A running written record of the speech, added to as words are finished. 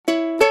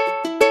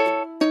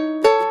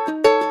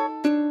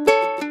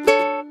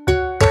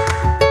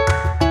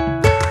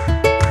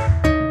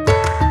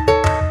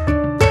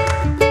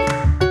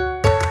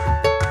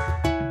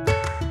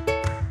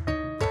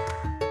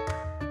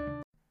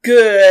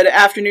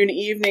afternoon,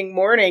 evening,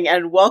 morning,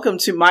 and welcome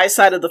to My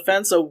Side of the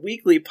Fence, a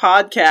weekly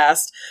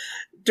podcast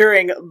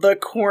during the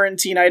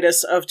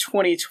quarantine-itis of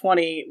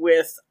 2020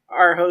 with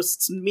our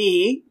hosts,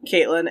 me,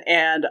 Caitlin,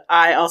 and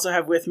I also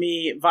have with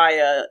me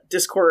via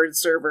Discord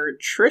server,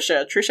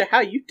 Tricia. Tricia, how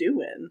you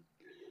doing?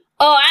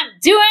 Oh, I'm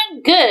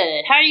doing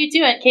good. How are you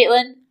doing,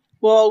 Caitlin?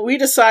 Well, we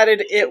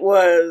decided it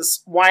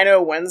was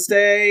Wino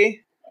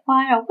Wednesday.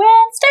 Wino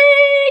Wednesday!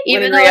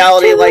 When in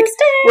reality, like,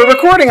 we're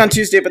recording on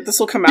Tuesday, but this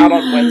will come out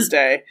on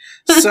Wednesday.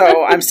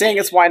 So I'm saying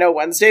it's Wino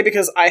Wednesday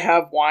because I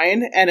have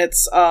wine, and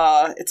it's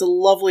a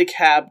lovely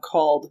cab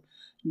called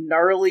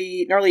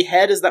Gnarly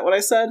Head. Is that what I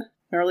said?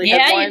 Gnarly Head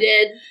wine? Yeah, you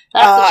did.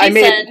 That's what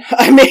she said.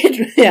 I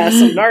made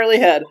some Gnarly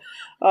Head.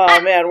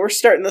 Oh man, we're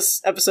starting this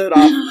episode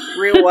off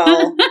real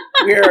well.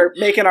 We are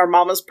making our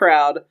mamas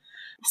proud.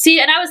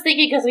 See, and I was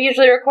thinking, because we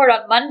usually record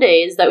on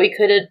Mondays, that we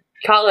couldn't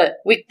call it.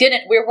 We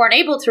weren't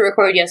able to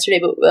record yesterday,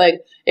 but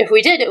like if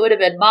we did, it would have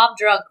been Mom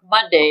Drunk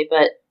Monday.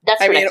 But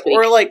that's for next week.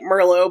 Or like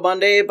Merlot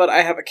Monday, but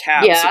I have a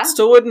cab, so it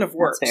still wouldn't have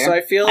worked. So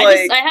I feel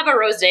I have a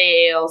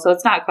rosé ale, so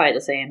it's not quite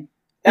the same.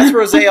 That's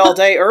rosé all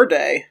day,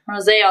 day.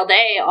 Rosé all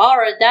day,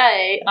 or a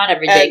day. Not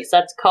every day, because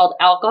that's called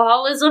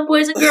alcoholism,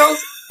 boys and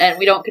girls, and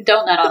we don't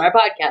condone that on our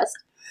podcast.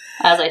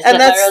 As I said,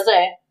 my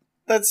rosé.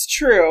 That's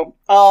true.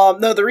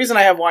 No, the reason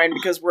I have wine,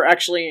 because we're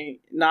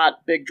actually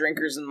not big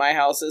drinkers in my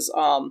house, is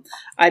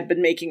I've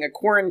been making a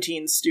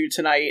quarantine stew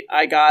tonight.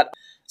 I got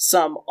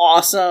some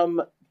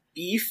awesome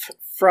beef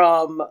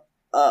from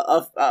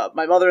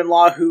my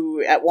mother-in-law,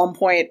 who at one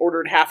point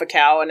ordered half a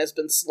cow and has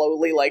been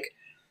slowly, like,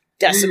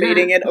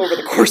 decimating it over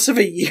the course of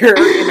a year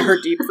in her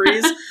deep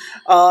freeze.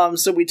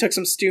 So we took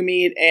some stew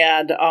meat,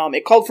 and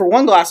it called for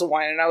 1 glass of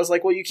wine, and I was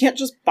like, well, you can't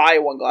just buy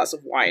 1 glass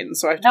of wine,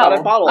 so I bought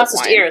a bottle of wine. That's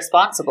just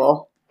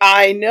irresponsible.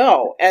 I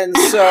know, and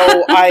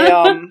so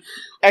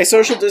I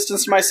social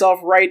distanced myself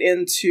right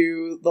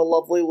into the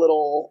lovely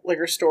little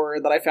liquor store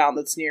that I found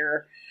that's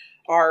near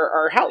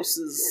our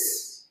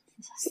houses,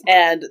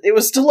 and it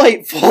was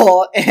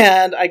delightful,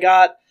 and I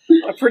got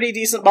a pretty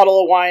decent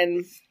bottle of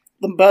wine,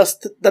 the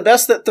best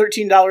that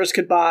 $13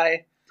 could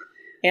buy,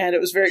 and it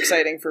was very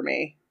exciting for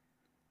me.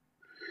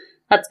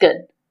 That's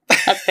good.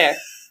 That's fair.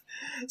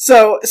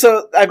 So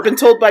I've been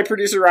told by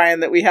producer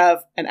Ryan that we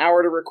have an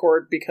hour to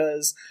record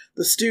because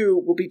the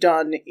stew will be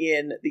done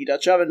in the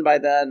Dutch oven by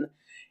then,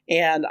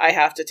 and I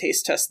have to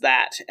taste test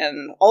that.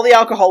 And all the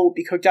alcohol will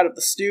be cooked out of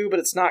the stew, but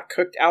it's not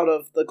cooked out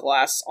of the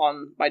glass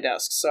on my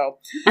desk, so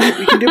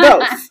we can do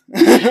both.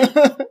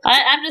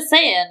 I'm just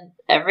saying,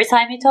 every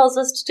time he tells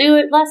us to do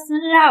it less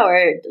than an hour,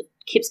 it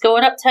keeps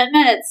going up 10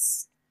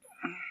 minutes.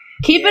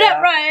 Keep it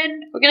up, Ryan.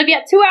 We're going to be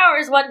at 2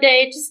 hours one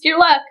day. Just your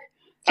luck.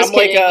 Just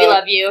kidding. We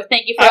love you.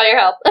 Thank you for all your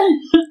help.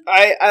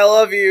 I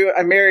love you.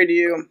 I married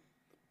you.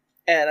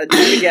 And I did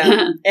it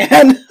again.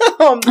 And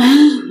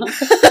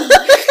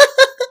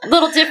a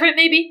little different,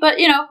 maybe, but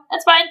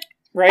that's fine.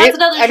 Right? That's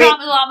another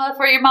trauma llama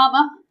for your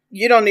mama.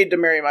 You don't need to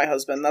marry my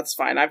husband. That's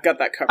fine. I've got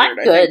that covered. I'm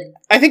good.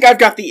 I think I've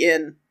got the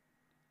in.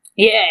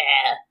 Yeah.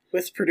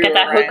 With producer Get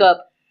that Ryan.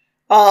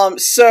 hookup.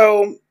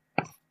 So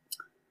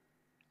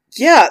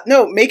yeah,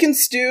 no, making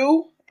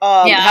stew.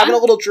 Having a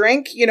little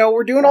drink,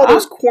 we're doing all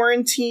those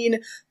quarantine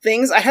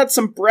things. I had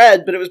some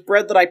bread, but it was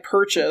bread that I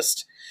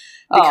purchased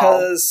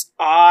because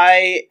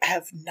I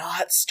have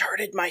not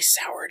started my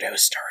sourdough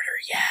starter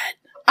yet.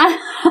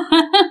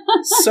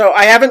 So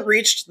I haven't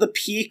reached the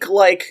peak,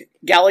 like,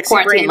 galaxy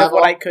quarantine brain level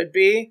of what I could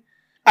be.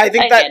 I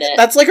think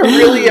that's like a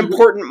really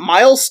important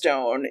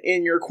milestone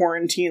in your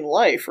quarantine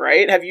life,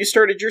 right? Have you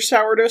started your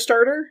sourdough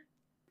starter?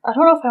 I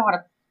don't know if I want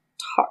to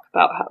talk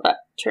about how that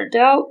turned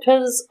out,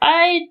 because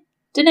I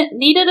didn't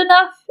need it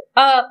enough.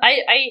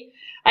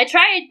 I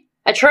tried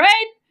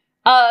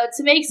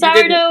to make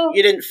sourdough.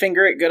 You didn't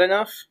finger it good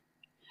enough?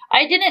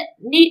 I didn't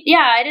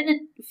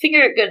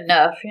finger it good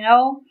enough,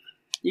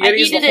 You gotta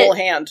use the whole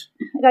hand.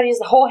 I gotta use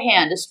the whole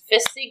hand, just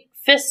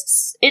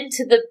fists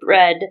into the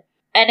bread.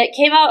 And it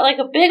came out like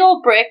a big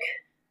old brick,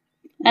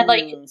 and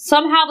like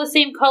somehow the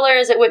same color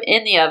as it went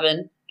in the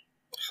oven.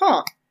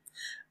 Huh.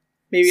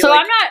 Maybe so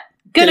I'm not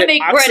gonna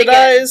make bread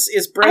again.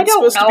 Is bread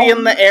supposed to be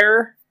in the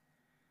air?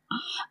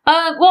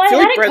 Well, I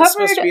had it covered. Bread's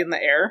supposed to be in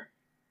the air.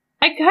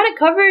 I had it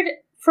covered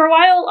for a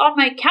while on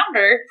my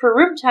counter for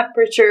room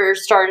temperature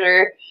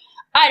starter.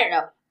 I don't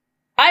know.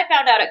 I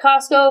found out at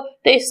Costco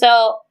they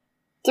sell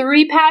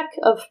 3-pack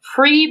of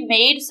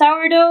pre-made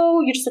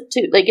sourdough. You just have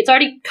to, like, it's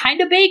already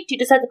kind of baked. You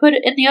just have to put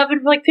it in the oven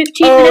for like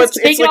 15 minutes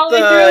to bake it all the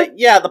way through.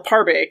 Yeah, the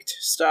par-baked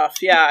stuff.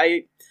 Yeah,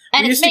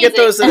 we used to get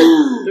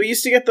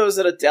those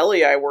at a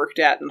deli I worked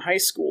at in high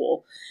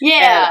school.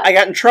 Yeah. And I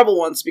got in trouble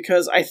once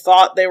because I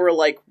thought they were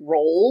like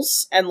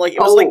rolls, and like it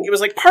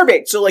was like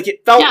par-baked, so like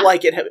it felt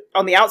like it had,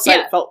 on the outside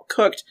it felt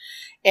cooked.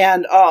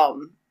 And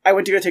I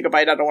went to go take a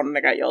bite out of one and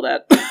I got yelled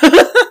at.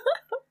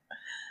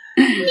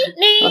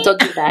 Well, don't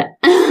do that.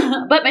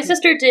 But my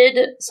sister did.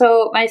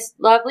 So my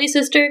lovely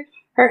sister,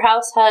 her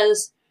house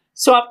has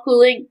swamp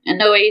cooling and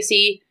no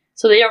AC,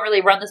 so they don't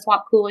really run the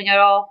swamp cooling at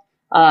all.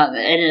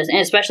 And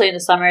especially in the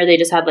summer, they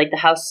just have like the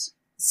house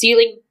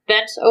ceiling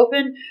vent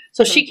open,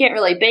 so she can't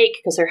really bake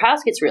because her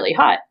house gets really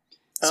hot.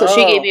 So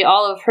she gave me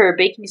all of her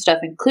baking stuff,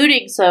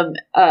 including some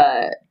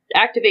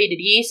activated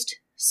yeast.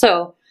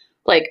 So,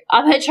 like,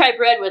 I'm going to try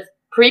bread with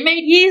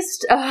pre-made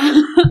yeast.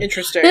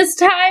 Interesting. This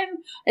time,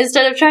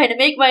 instead of trying to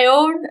make my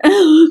own.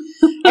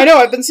 I know,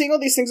 I've been seeing all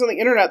these things on the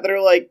internet that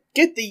are like,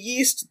 get the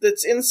yeast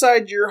that's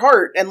inside your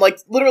heart, and like,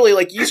 literally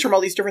like yeast from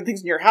all these different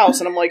things in your house,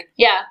 and I'm like,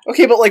 yeah.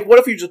 Okay, but like, what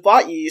if you just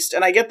bought yeast?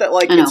 And I get that,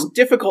 like, it's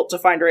difficult to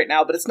find right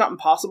now, but it's not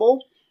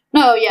impossible.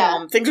 No,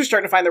 yeah. Things are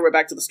starting to find their way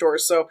back to the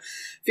stores, so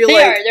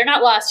they're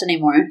not lost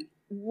anymore.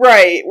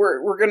 Right,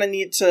 we're gonna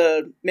need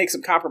to make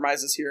some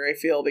compromises here, I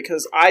feel,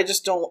 because I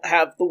just don't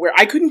have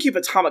I couldn't keep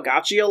a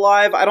Tamagotchi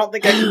alive, I don't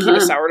think I can keep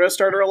a sourdough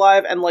starter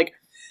alive, and like,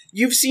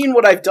 you've seen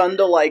what I've done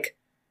to, like,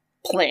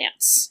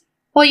 plants.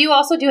 Well, you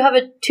also do have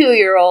a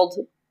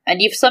 2-year-old,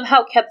 and you've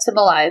somehow kept him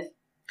alive.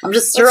 I'm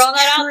just throwing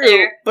that out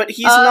there. But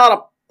he's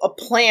not a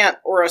plant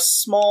or a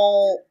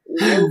small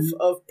loaf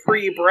of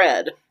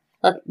pre-bread.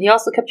 You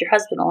also kept your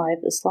husband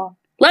alive this long.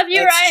 Love you,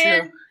 That's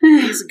Ryan!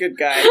 True. He's a good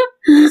guy.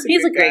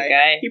 He's a great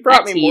guy. He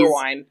brought me more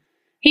wine.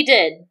 He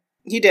did.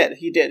 He did.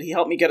 He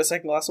helped me get a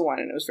second glass of wine,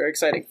 and it was very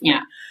exciting.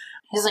 Yeah.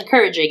 He's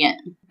encouraging it.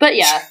 But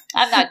yeah,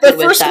 I'm not good with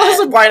that. The first glass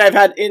of wine I've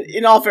had,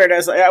 in all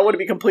fairness, I want to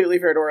be completely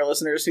fair to our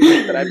listeners who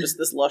think that I'm just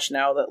this lush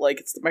now, that,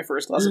 like, it's my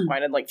first glass of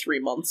wine in, like, 3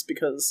 months,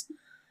 because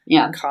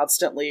I'm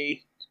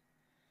constantly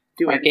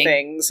doing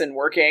things and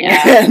working,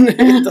 and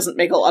it doesn't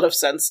make a lot of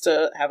sense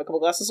to have a couple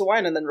glasses of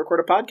wine and then record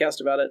a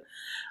podcast about it.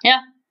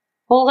 Yeah.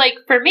 Well, like,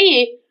 for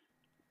me,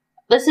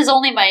 this is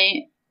only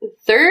my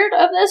third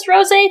of this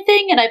rosé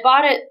thing, and I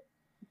bought it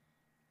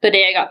the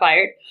day I got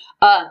fired.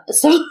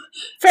 So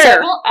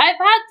fair. I've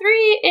had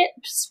 3,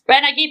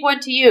 and I gave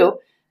one to you.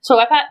 So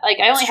I've had, like,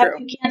 I only have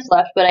 2 cans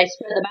left, but I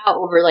spread them out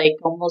over, like,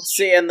 almost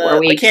 4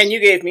 weeks. The can you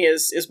gave me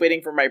is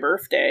waiting for my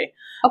birthday.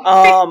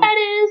 Oh, that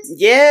is.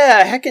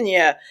 Yeah, heckin'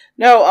 yeah.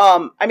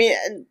 No, I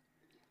mean,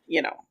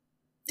 you know,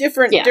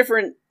 different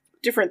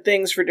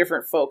things for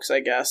different folks,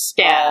 I guess.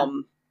 Yeah.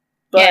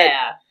 But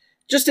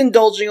just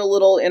indulging a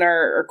little in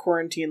our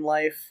quarantine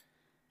life.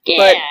 Yeah.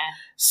 But,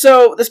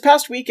 so, this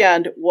past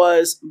weekend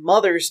was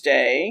Mother's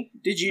Day.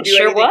 Did you do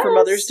anything for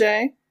Mother's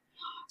Day?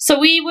 So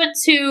we went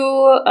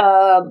to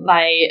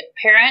my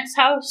parents'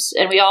 house,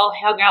 and we all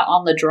hung out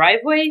on the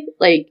driveway.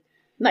 Like,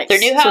 nice. Their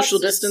new house. Social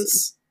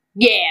distance.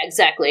 Yeah,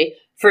 exactly.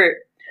 For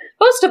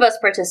most of us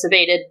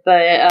participated,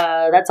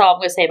 but that's all I'm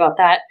going to say about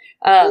that.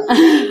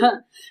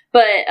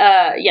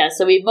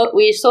 So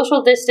we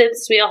social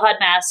distanced. We all had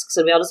masks,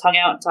 and we all just hung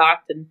out and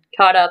talked and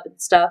caught up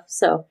and stuff.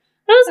 So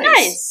it was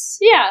nice.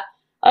 Yeah.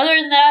 Other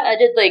than that, I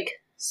did, like,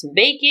 some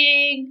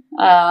baking.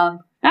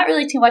 Not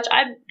really too much.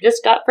 I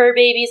just got fur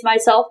babies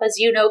myself, as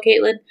you know,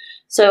 Caitlin.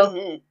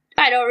 So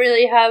I don't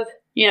really have,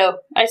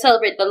 I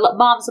celebrate the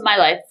moms of my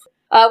life.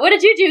 What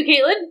did you do,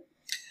 Caitlin?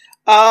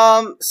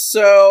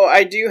 So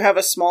I do have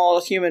a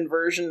small human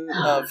version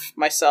of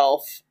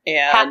myself,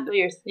 and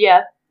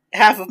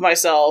half of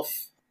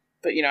myself.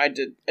 But I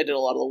did a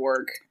lot of the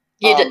work.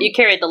 You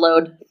carried the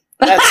load.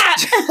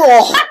 That's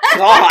oh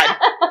God,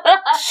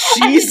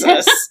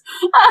 Jesus!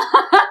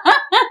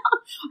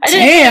 I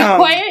didn't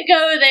quite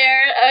go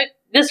there.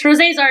 This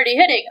rosé's already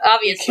hitting.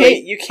 Obviously,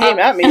 you came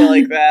at me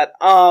like that.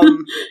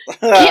 Came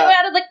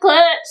out of the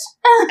clutch.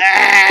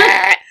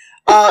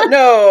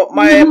 No,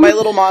 my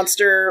little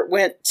monster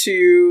went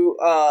to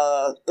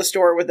the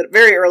store with a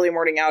very early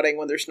morning outing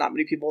when there's not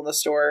many people in the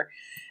store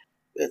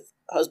with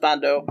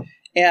husbando.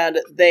 And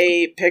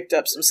they picked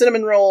up some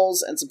cinnamon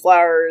rolls and some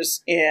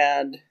flowers,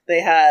 and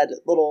they had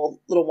little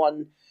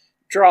one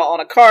draw on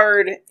a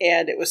card,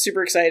 and it was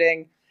super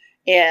exciting.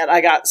 And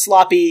I got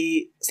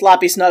sloppy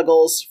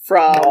snuggles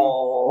from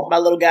my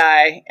little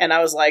guy, and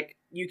I was like,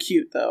 "You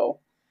cute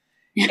though."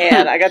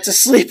 And I got to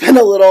sleep in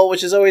a little,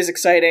 which is always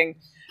exciting.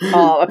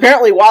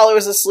 Apparently, while I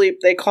was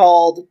asleep, they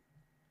called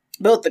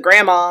both the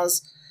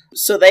grandmas,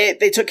 so they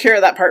took care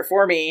of that part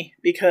for me,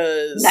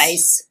 because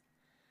nice.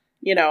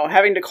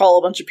 Having to call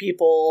a bunch of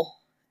people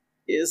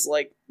is,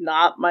 like,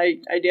 not my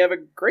idea of a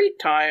great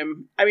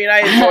time. I mean, I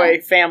enjoy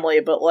family,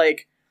 but,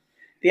 like,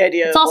 the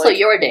idea it's also, like,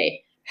 your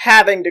day.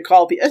 Having to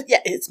call people.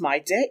 Yeah, it's my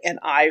day, and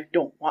I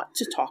don't want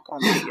to talk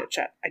on video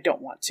chat. I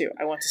don't want to.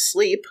 I want to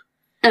sleep,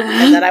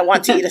 and then I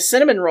want to eat a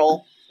cinnamon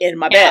roll in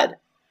my bed.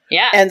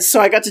 Yeah. And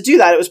so I got to do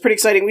that. It was pretty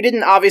exciting. We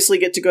didn't obviously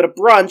get to go to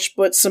brunch,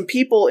 but some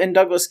people in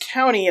Douglas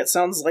County, it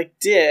sounds like,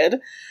 did.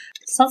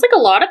 Sounds like a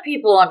lot of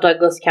people in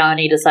Douglas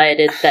County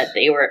decided that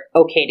they were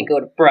okay to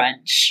go to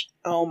brunch.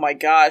 Oh my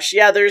gosh.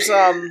 Yeah, there's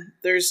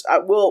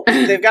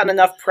they've gotten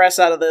enough press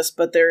out of this,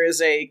 but there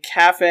is a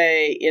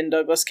cafe in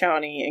Douglas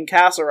County, in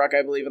Castle Rock,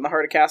 I believe, in the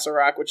heart of Castle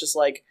Rock, which is,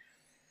 like,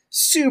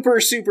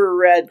 super, super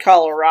red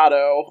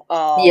Colorado.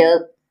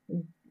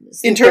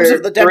 In terms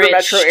of the Denver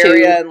metro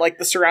area and, like,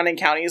 the surrounding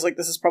counties, like,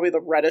 this is probably the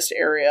reddest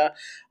area,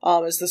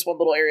 is this one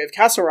little area of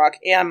Castle Rock.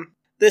 And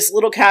this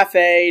little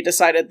cafe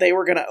decided they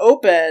were going to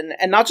open,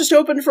 and not just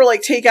open for,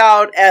 like,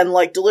 takeout and,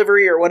 like,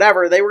 delivery or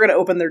whatever. They were going to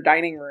open their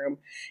dining room.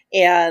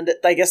 And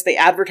I guess they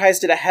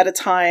advertised it ahead of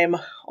time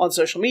on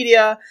social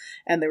media,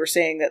 and they were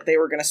saying that they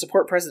were going to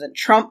support President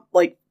Trump,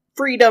 like,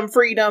 freedom,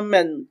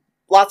 and,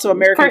 lots of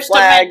American First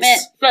flags.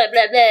 Amendment, blah,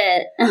 blah,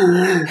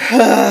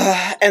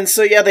 blah. And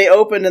so, yeah, they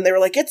opened and they were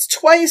like, it's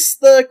twice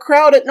the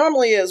crowd it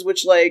normally is,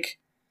 which, like,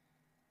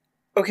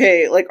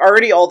 okay, like,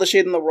 already all the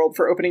shade in the world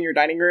for opening your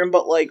dining room,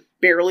 but, like,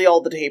 barely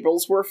all the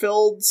tables were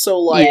filled, so,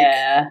 like...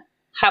 Yeah.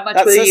 How much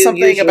that were says you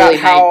something usually about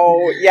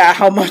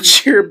how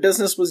much your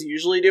business was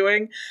usually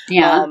doing.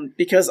 Yeah.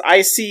 Because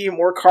I see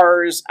more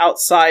cars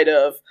outside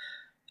of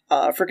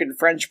freaking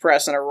French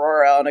Press and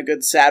Aurora on a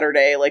good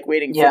Saturday, like,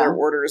 waiting for their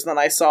orders than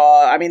I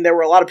saw. I mean, there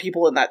were a lot of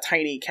people in that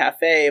tiny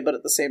cafe, but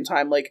at the same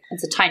time, like...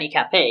 It's a tiny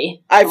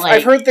cafe.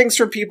 I've heard things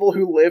from people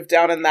who live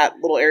down in that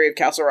little area of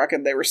Castle Rock,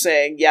 and they were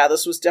saying, yeah,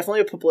 this was definitely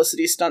a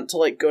publicity stunt to,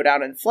 like, go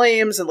down in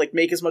flames and, like,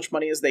 make as much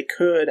money as they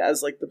could,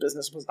 as, like, the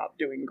business was not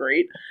doing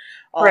great.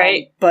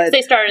 Right. But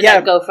they started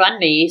that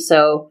GoFundMe,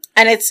 so...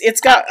 And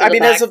it's got, I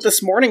mean, as of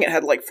this morning, it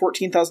had, like,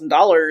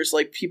 $14,000.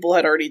 Like, people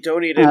had already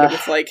donated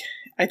with, like...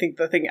 I think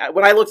the thing,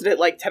 when I looked at it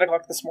like 10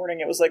 o'clock this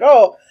morning, it was like,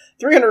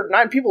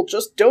 309 people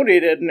just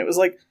donated. And it was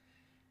like,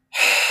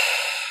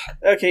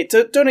 okay,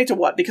 to donate to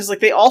what? Because, like,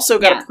 they also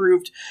got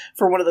approved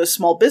for one of those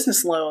small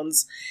business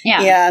loans.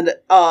 Yeah. And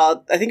I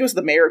think it was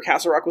the mayor of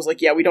Castle Rock was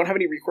like, yeah, we don't have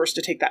any recourse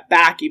to take that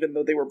back, even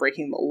though they were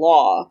breaking the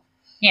law.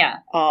 Yeah.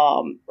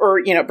 Or,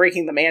 you know,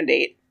 breaking the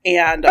mandate.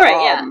 And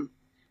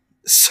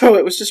so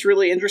it was just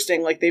really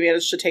interesting. Like, they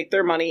managed to take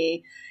their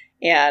money,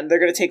 and they're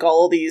going to take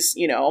all of these,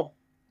 you know,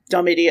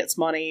 dumb idiots'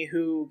 money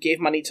who gave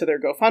money to their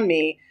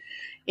GoFundMe.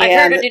 I've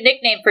heard a new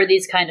nickname for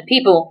these kind of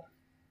people.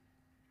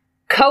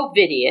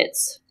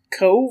 COVIDiots.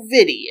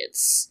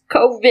 COVIDiots.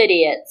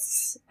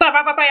 COVIDiots.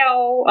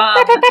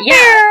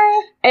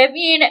 Yeah. I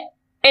mean,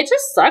 it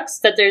just sucks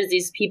that there's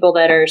these people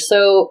that are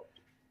so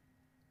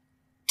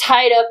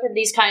tied up in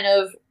these kind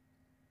of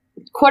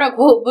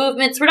quote-unquote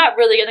movements. We're not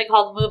really going to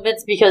call them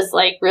movements because,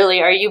 like, really,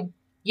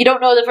 you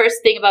don't know the first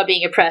thing about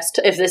being oppressed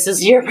if this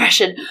is your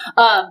oppression.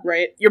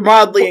 Right. You're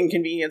mildly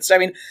inconvenienced. I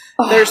mean,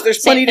 there's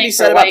plenty to be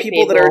said about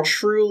people that are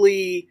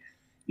truly,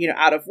 you know,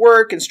 out of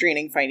work and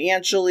straining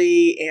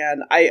financially.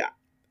 And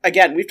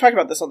again, we've talked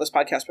about this on this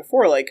podcast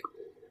before. Like,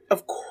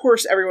 of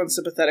course, everyone's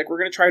sympathetic. We're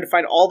going to try to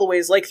find all the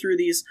ways, like through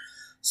these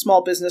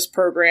small business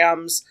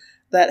programs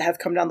that have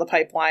come down the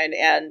pipeline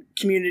and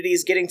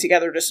communities getting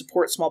together to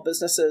support small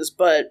businesses.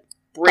 But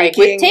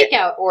breaking with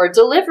takeout or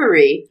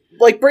delivery,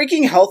 like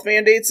breaking health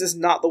mandates is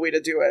not the way to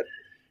do it.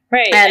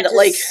 Right. And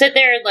like sit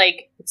there and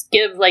like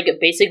give like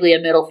basically a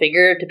middle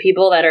finger to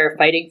people that are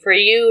fighting for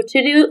you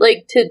to do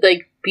to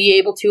be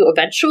able to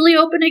eventually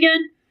open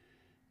again.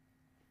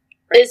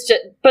 It's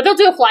just, but they'll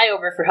do a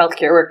flyover for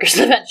healthcare workers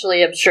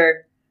eventually, I'm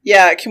sure.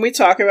 Yeah. Can we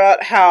talk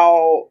about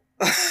how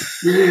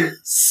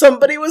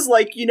somebody was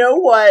like, you know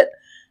what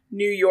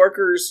New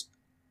Yorkers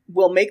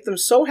will make them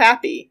so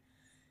happy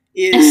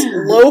is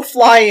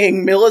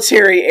low-flying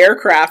military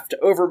aircraft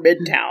over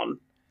Midtown.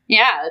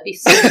 Yeah, that'd be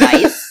so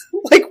nice.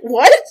 Like,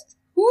 what?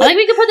 Like,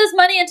 we could put this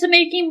money into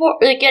making more,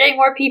 like, getting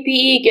more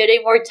PPE,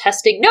 getting more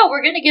testing. No,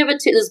 we're going to give it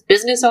to this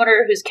business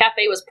owner whose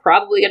cafe was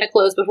probably going to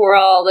close before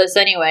all this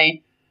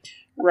anyway.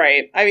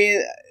 Right. I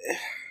mean,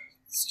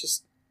 it's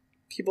just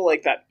people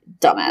like that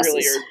dumbasses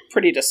really are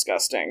pretty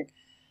disgusting.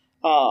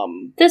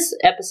 This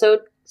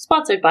episode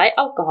sponsored by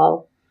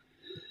alcohol.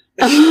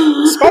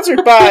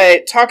 Sponsored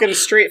by Talking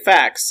Straight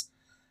Facts.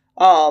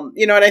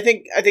 You know,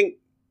 and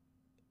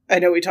I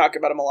know we talk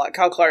about him a lot.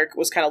 Kyle Clark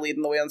was kind of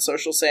leading the way on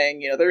social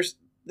saying, you know, there's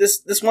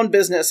this one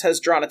business has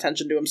drawn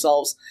attention to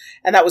themselves,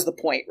 and that was the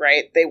point,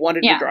 right? They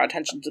wanted to draw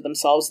attention to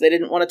themselves. They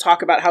didn't want to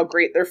talk about how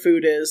great their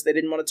food is. They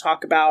didn't want to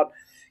talk about,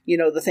 you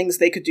know, the things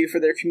they could do for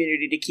their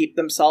community to keep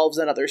themselves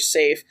and others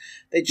safe.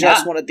 They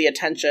just wanted the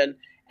attention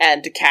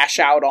and to cash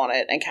out on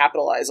it and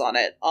capitalize on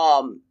it.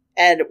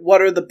 And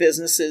what are the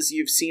businesses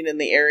you've seen in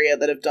the area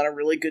that have done a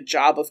really good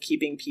job of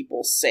keeping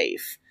people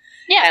safe?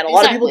 Yeah, and a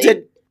lot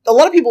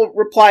of people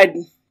replied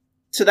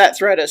to that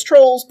thread as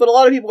trolls, but a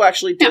lot of people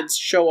actually did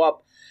show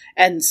up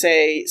and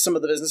say some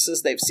of the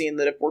businesses they've seen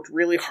that have worked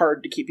really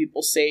hard to keep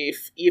people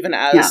safe, even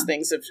as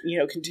things have, you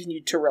know,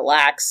 continued to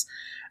relax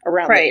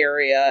around the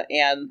area.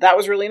 And that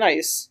was really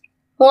nice.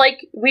 Well,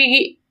 like,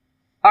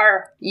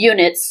 our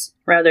units,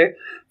 rather,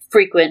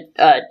 frequent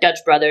Dutch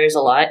Brothers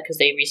a lot because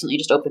they recently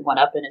just opened one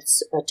up and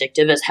it's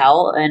addictive as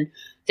hell, and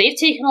they've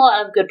taken a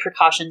lot of good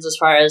precautions as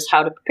far as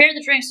how to prepare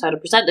the drinks, how to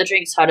present the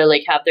drinks, how to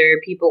like have their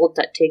people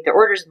that take their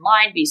orders in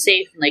line be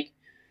safe, and like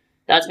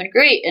that's been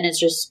great. And it's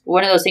just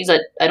one of those things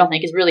that I don't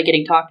think is really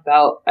getting talked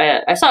about.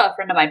 I saw a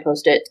friend of mine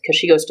post it because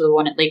she goes to the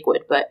one at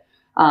Lakewood, but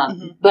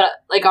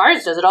like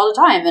ours does it all the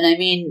time. And I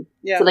mean,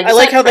 so like I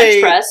like how French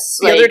they press,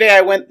 the other day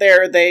I went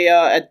there, they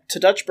to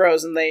Dutch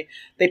Bros, and they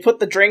put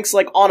the drinks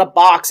like on a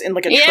box in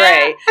like a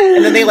tray,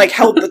 and then they like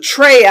held the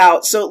tray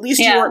out, so at least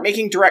you weren't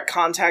making direct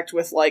contact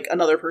with like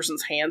another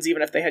person's hands,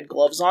 even if they had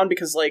gloves on,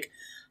 because like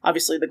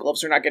obviously the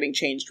gloves are not getting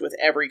changed with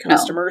every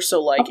customer.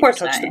 So like if you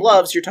touch the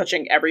gloves, you're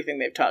touching everything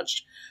they've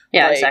touched.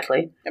 Yeah, like,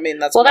 exactly. I mean,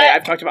 that's why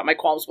I've talked about my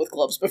qualms with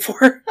gloves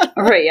before.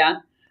 Right, yeah.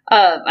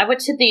 I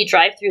went to the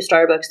drive-through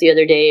Starbucks the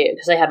other day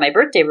because I had my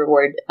birthday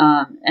reward,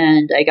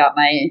 and I got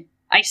my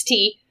iced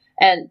tea,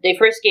 and they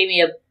first gave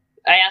me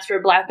I asked for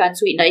a black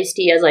unsweetened iced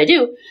tea, as I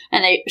do,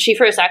 and she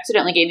first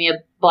accidentally gave me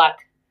a black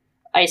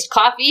iced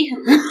coffee,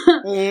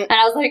 and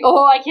I was like,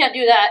 oh, I can't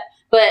do that.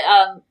 But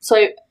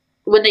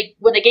when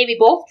they gave me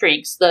both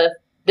drinks, the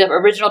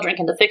original drink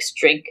and the fixed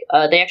drink,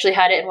 they actually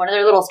had it in one of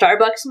their little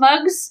Starbucks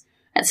mugs,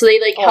 and so they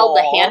held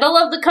the handle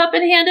of the cup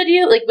and handed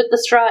you with the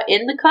straw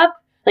in the cup.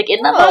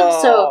 In the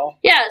mug, so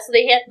yeah, so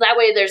they had that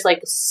way. There's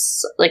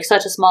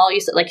such a small,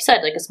 like you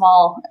said, a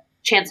small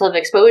chance of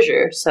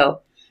exposure. So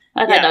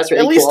I thought that was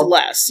really cool. At least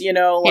less,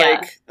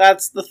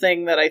 that's the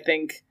thing that I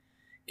think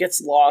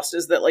gets lost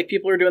is that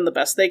people are doing the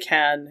best they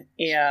can,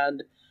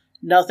 and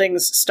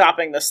nothing's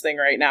stopping this thing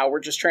right now. We're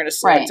just trying to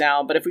slow it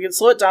down. But if we can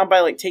slow it down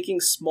by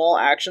taking small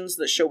actions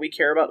that show we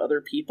care about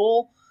other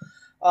people,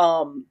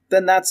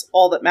 then that's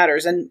all that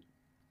matters. And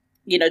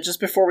just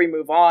before we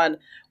move on,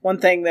 one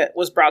thing that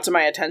was brought to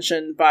my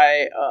attention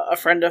by a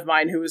friend of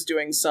mine who was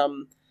doing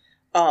some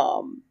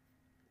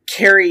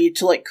carry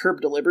to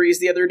curb deliveries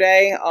the other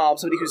day,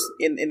 somebody who's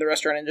in the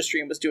restaurant industry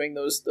and was doing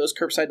those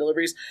curbside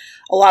deliveries.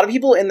 A lot of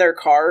people in their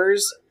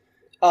cars,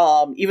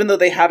 even though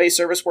they have a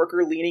service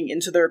worker leaning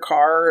into their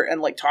car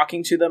and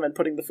talking to them and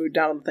putting the food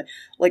down on the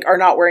thing, are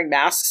not wearing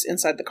masks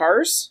inside the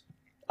cars.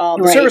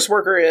 The service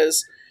worker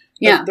is.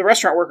 The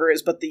restaurant worker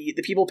is, but the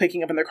people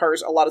picking up in their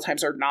cars a lot of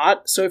times are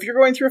not. So if you're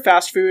going through a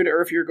fast food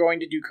or if you're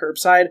going to do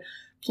curbside,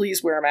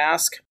 please wear a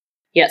mask.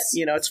 Yes.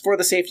 It's for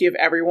the safety of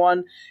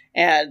everyone.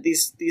 And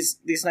these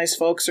nice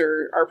folks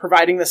are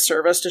providing this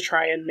service to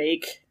try and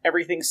make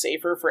everything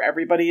safer for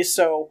everybody.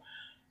 So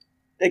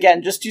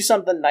again, just do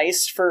something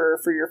nice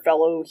for your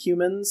fellow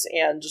humans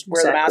and just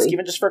wear the mask,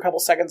 even just for a couple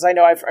seconds. I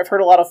know I've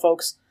heard a lot of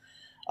folks,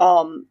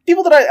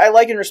 people that I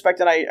like and respect,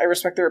 and I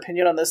respect their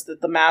opinion on this,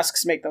 that the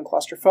masks make them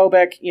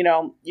claustrophobic.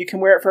 You can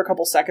wear it for a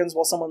couple seconds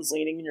while someone's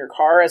leaning in your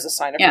car as a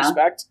sign of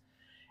respect.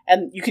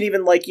 And you can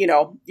even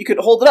you could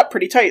hold it up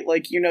pretty tight.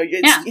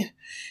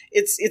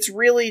 It's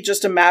really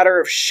just a matter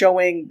of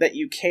showing that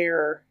you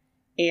care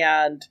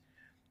and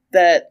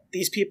that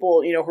these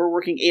people, who are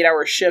working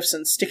 8-hour shifts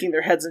and sticking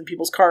their heads in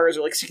people's cars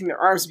or sticking their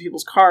arms in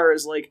people's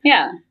cars,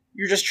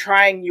 you're just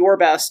trying your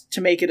best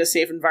to make it a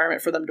safe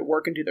environment for them to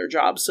work and do their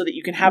jobs so that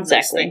you can have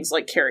these things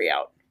carry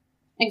out.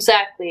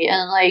 Exactly.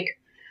 And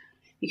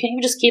you can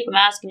even just keep a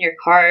mask in your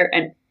car.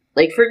 And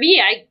for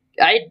me,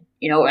 I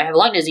have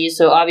lung disease,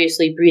 so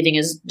obviously breathing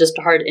is just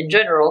hard in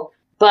general.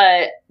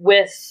 But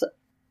with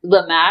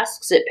the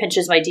masks, it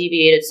pinches my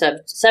deviated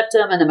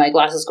septum and then my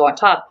glasses go on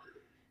top.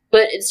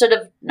 But instead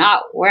of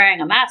not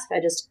wearing a mask, I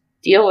just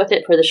deal with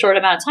it for the short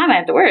amount of time I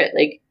have to wear it.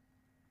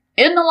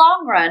 In the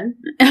long run,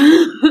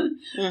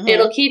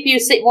 it'll keep you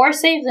more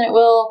safe than it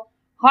will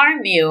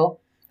harm you.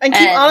 And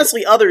keep,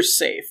 honestly, others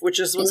safe, which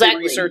is what the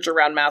research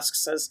around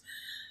masks has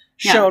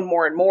shown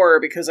more and more,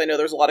 because I know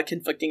there's a lot of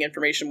conflicting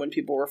information when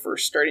people were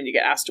first starting to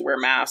get asked to wear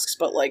masks.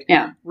 But,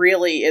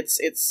 really,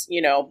 it's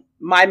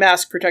my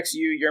mask protects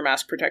you, your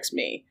mask protects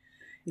me.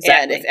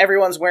 Exactly. And if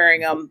everyone's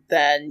wearing them,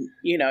 then,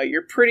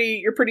 you're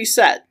pretty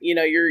set.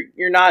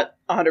 You're not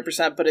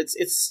 100%, but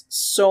it's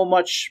so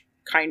much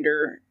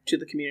kinder to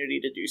the community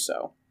to do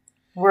so.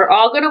 We're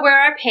all going to wear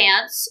our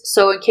pants,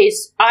 so in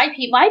case I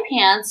pee my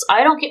pants,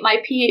 I don't get my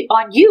pee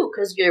on you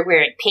because you're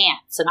wearing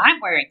pants and I'm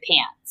wearing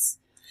pants.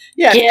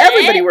 Yeah,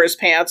 everybody wears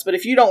pants, but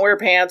if you don't wear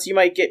pants, you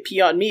might get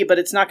pee on me, but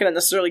it's not going to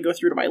necessarily go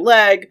through to my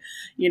leg,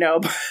 Still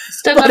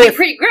going to be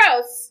pretty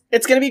gross.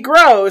 It's going to be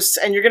gross,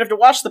 and you're going to have to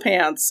wash the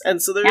pants, and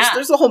so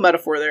there's a whole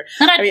metaphor there.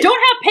 And I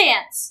don't have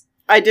pants!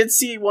 I did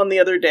see one the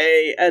other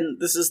day,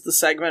 and this is the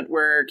segment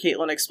where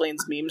Caitlin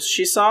explains memes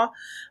she saw.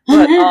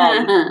 But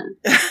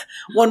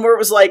one where it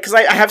was because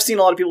I have seen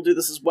a lot of people do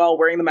this as well,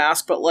 wearing the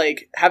mask, but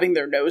having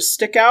their nose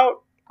stick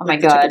out. Oh my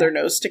God. The tip of their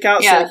nose stick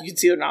out, so you can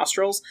see their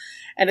nostrils.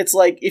 And it's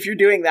if you're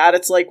doing that,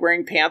 it's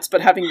wearing pants,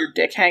 but having your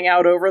dick hang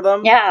out over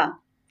them. Yeah.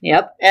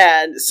 Yep.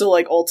 And so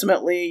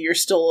ultimately, you're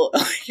still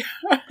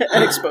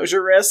an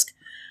exposure risk.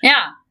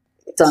 Yeah.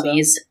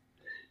 Dummies.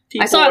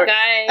 I saw a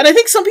guy... And I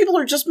think some people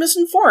are just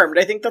misinformed.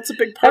 I think that's a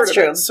big part of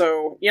it.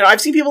 So, I've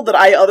seen people that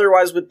I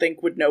otherwise would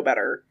think would know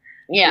better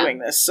doing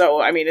this.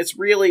 So, it's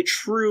really,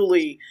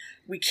 truly,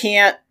 we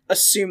can't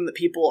assume that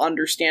people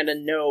understand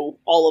and know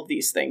all of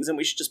these things, and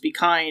we should just be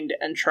kind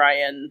and try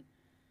and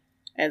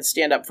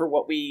stand up for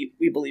what we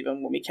believe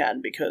in when we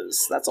can,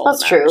 because that's all that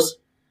matters. True.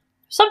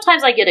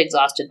 Sometimes I get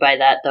exhausted by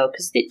that, though,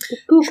 because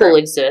Google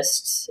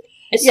exists.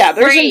 It's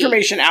there's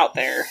information out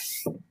there.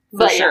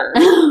 For sure.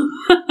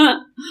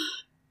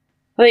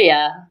 But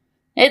yeah,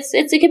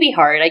 it can be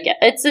hard. I get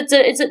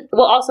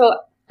well. Also,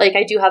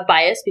 I do have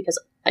bias because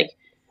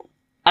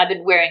I've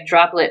been wearing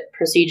droplet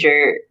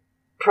procedure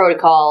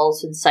protocol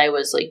since I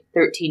was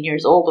 13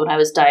 years old when I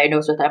was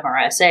diagnosed with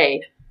MRSA.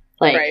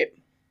 Right.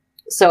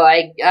 So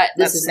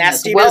this is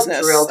nasty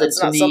business.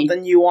 It's not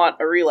something you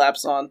want a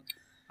relapse on.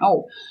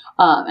 Oh,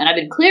 and I've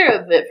been clear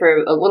of it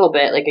for a little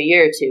bit, a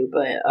year or two,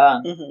 but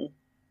I'm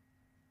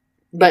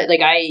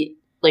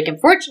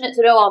fortunate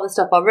to know all this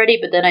stuff already.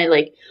 But then I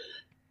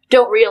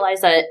don't realize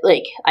that,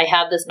 like, I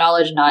have this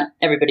knowledge and not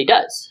everybody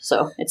does.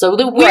 So it's a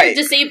little weird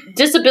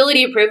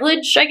disability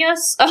privilege, I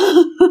guess.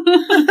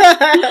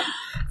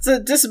 It's a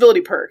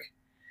disability perk.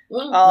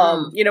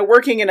 Mm-hmm.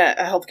 Working in a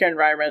healthcare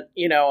environment,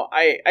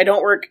 I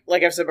don't work,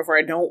 like I've said before,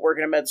 I don't work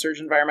in a med-surg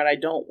environment. I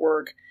don't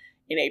work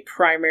in a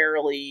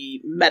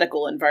primarily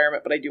medical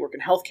environment, but I do work in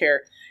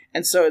healthcare.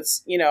 And so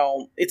it's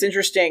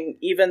interesting,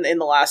 even in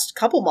the last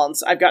couple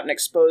months, I've gotten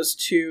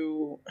exposed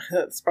to,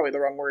 that's probably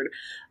the wrong word.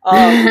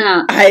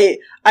 I've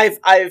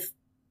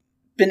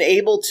been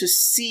able to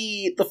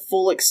see the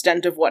full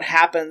extent of what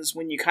happens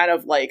when you kind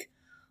of like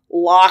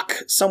lock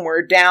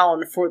somewhere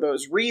down for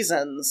those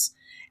reasons.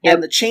 Yep.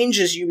 And the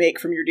changes you make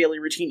from your daily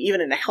routine,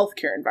 even in a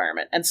healthcare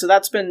environment. And so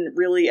that's been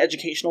really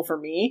educational for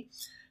me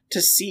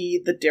to see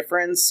the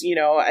difference,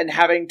 and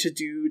having to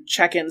do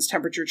check-ins,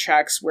 temperature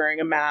checks, wearing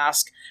a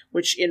mask,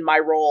 which in my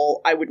role,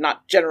 I would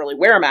not generally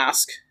wear a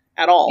mask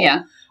at all.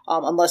 Yeah.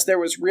 Unless there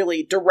was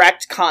really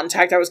direct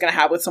contact I was going to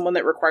have with someone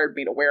that required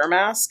me to wear a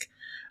mask.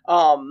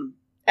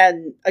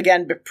 And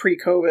again,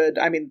 pre-COVID,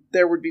 I mean,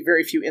 there would be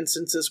very few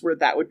instances where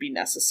that would be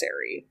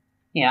necessary.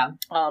 Yeah.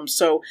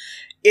 So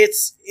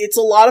it's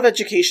a lot of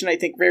education, I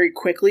think, very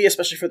quickly,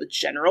 especially for the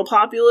general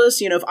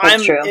populace. If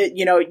That's true.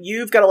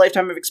 You've got a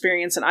lifetime of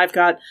experience and I've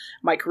got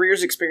my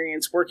career's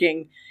experience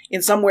working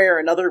in some way or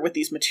another with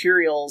these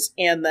materials,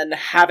 and then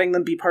having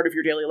them be part of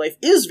your daily life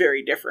is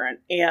very different.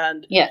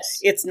 And yes,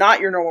 it's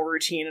not your normal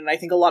routine. And I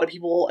think a lot of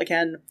people,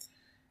 again,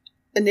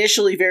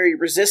 initially very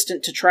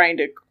resistant to trying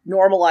to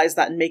normalize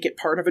that and make it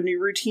part of a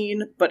new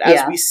routine. But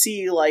as we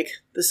see, like,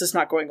 this is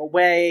not going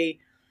away.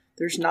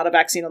 There's not a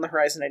vaccine on the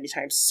horizon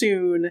anytime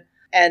soon.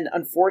 And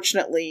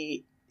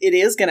unfortunately, it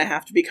is going to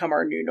have to become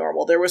our new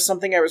normal. There was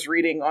something I was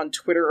reading on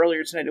Twitter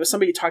earlier tonight. It was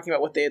somebody talking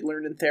about what they had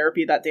learned in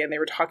therapy that day. And they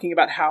were talking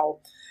about how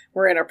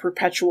we're in a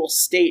perpetual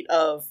state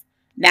of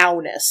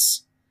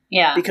nowness.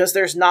 Yeah. Because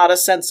there's not a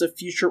sense of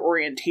future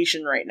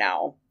orientation right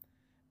now.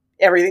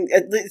 Everything,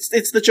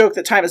 it's the joke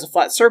that time is a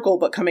flat circle,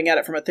 but coming at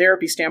it from a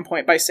therapy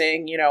standpoint by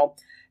saying,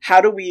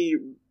 how do we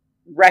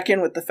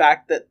reckon with the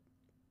fact that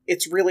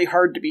it's really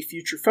hard to be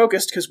future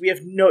focused because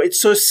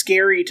it's so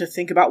scary to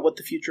think about what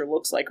the future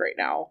looks like right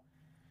now.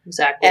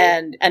 Exactly.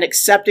 And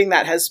accepting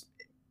that has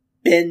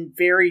been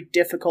very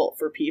difficult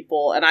for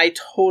people. And I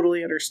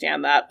totally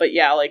understand that. But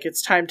yeah, like,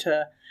 it's time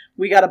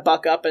we got to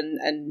buck up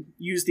and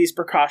use these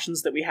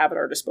precautions that we have at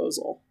our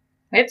disposal.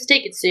 We have to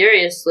take it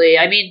seriously.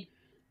 I mean,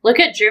 look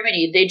at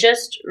Germany. They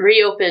just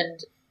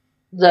reopened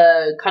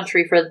the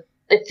country for,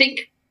 I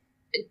think,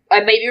 I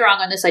may be wrong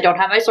on this. I don't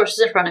have my sources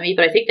in front of me,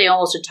 but I think they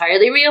almost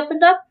entirely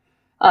reopened up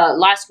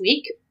last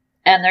week,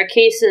 and their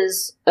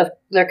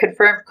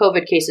confirmed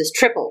COVID cases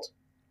tripled,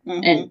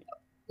 and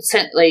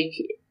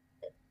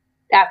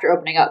after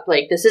opening up,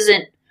 like, this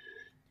isn't.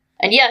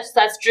 And yes,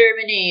 that's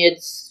Germany.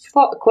 It's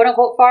quote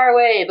unquote far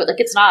away, but like,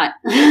 it's not.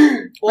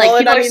 Well,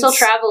 people are still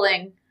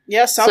traveling.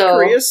 Yeah, South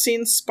Korea's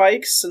seen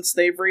spikes since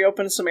they've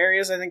reopened some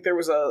areas. I think there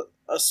was a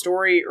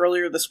story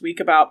earlier this week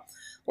about,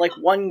 like,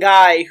 one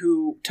guy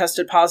who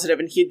tested positive,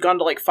 and he had gone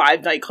to, like,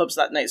 5 nightclubs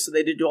that night, so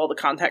they did do all the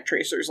contact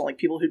tracers on, like,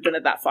 people who'd been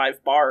at that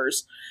 5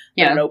 bars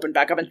and opened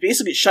back up, and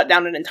basically shut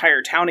down an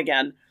entire town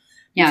again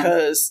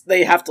because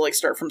they have to, like,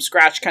 start from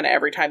scratch kind of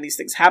every time these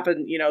things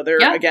happen.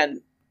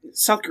 Again,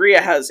 South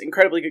Korea has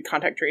incredibly good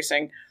contact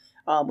tracing,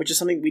 which is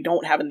something we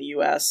don't have in the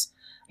U.S.,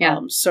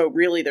 so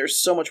really, there's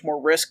so much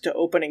more risk to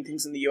opening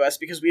things in the U.S.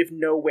 because we have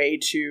no way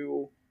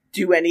to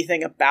do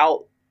anything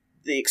about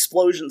the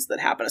explosions that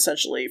happen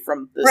essentially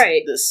from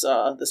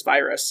this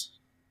virus.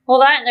 Well,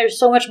 that, and there's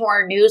so much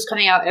more news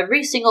coming out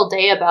every single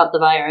day about the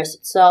virus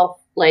itself.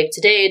 Like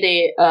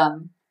today,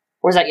 or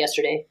was that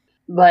yesterday?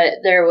 But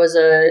there was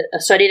a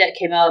study that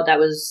came out that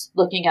was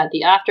looking at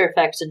the after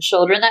effects in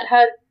children that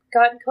had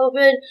gotten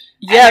COVID.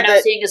 Yeah, and they're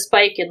now seeing a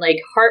spike in, like,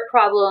 heart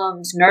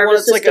problems,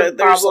 nervous system problems.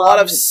 There's a lot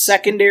of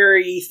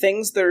secondary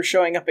things that are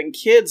showing up in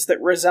kids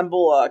that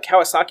resemble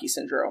Kawasaki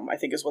syndrome, I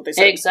think is what they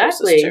said.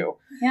 Exactly.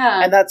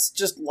 Yeah. And that's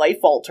just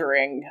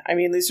life-altering. I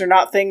mean, these are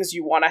not things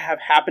you want to have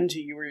happen to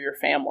you or your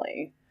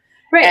family.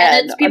 Right,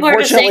 and people are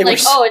just saying, like,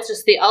 oh, it's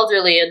just the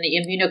elderly and the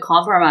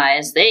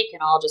immunocompromised. They can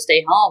all just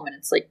stay home. And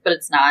it's like, but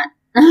it's not.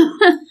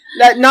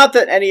 Not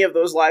that any of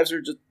those lives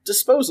are just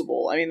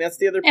disposable. I mean, that's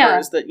the other part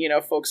is that,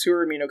 folks who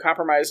are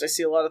immunocompromised, I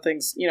see a lot of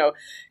things,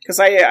 because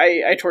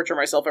I torture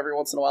myself every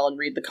once in a while and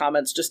read the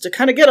comments just to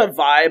kind of get a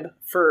vibe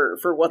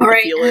for what the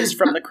feel is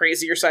from the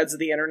crazier sides of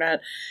the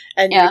internet.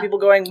 And people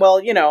going,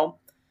 well,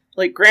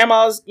 like,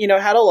 grandma's,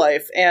 had a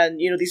life, and,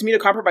 these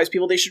immunocompromised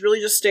people, they should really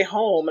just stay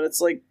home. And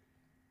it's like,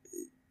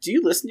 do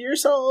you listen to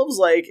yourselves?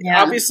 Like,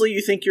 obviously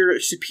you think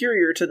you're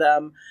superior to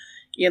them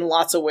in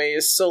lots of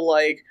ways. So,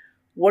 like,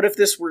 what if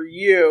this were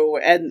you?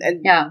 And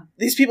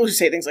these people who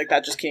say things like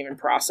that just can't even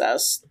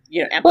process,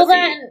 empathy. Well,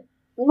 then,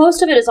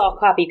 most of it is all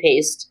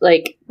copy-paste.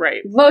 Like,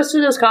 most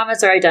of those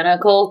comments are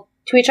identical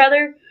to each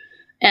other.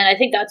 And I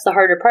think that's the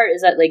harder part,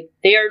 is that, like,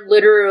 they are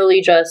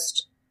literally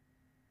just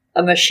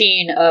a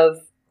machine of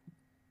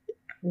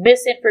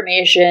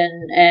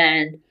misinformation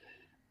and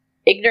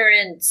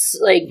ignorance,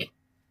 like,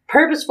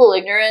 purposeful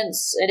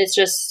ignorance, and it's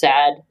just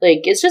sad.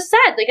 Like, it's just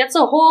sad. Like, it's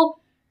a whole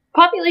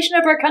population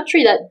of our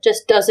country that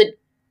just doesn't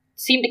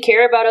seem to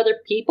care about other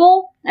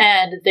people,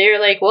 and they're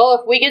like, well,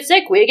 if we get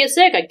sick,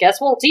 I guess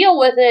we'll deal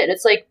with it. And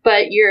it's like,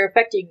 but you're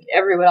affecting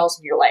everyone else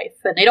in your life,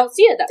 and they don't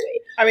see it that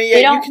way. I mean,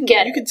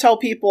 yeah, you can tell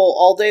people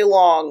all day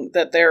long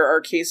that there are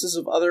cases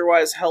of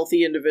otherwise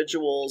healthy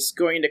individuals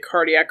going into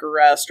cardiac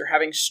arrest or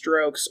having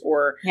strokes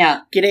or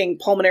getting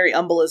pulmonary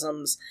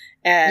embolisms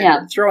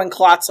and throwing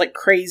clots like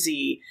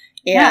crazy,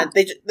 and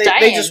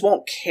they just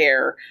won't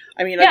care.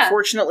 I mean,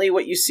 unfortunately,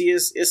 what you see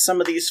is some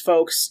of these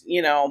folks,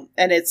 you know,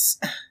 and it's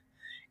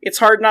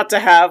hard not to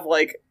have,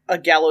 like, a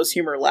gallows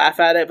humor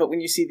laugh at it, but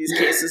when you see these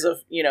cases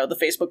of, you know, the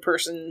Facebook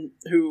person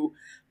who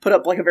put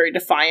up, like, a very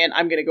defiant,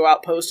 I'm gonna go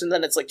out post, and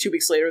then it's, like, 2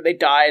 weeks later they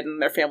died, and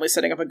their family's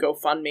setting up a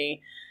GoFundMe,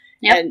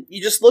 and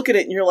you just look at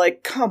it, and you're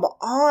like, come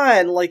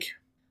on, like,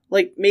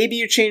 maybe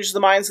you changed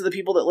the minds of the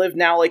people that live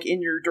now, like,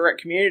 in your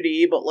direct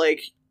community, but,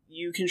 like,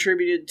 you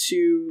contributed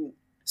to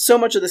so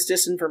much of this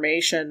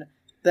disinformation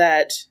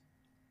that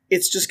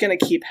it's just gonna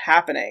keep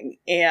happening,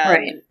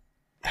 and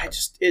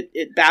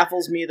it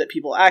baffles me that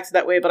people act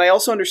that way, but I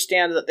also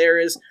understand that there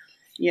is,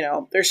 you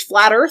know, there's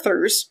flat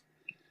earthers.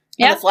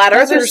 And the flat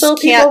earthers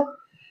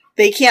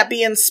can't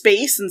be in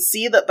space and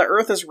see that the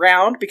Earth is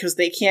round because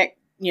they can't,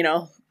 you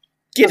know,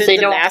 get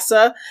into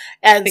NASA.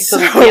 And so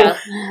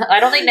I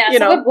don't think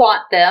NASA would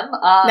want them.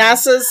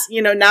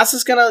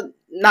 NASA's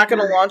not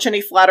gonna launch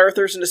any flat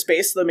earthers into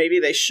space, though maybe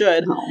they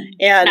should. No.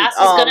 And NASA's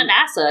gonna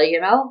NASA,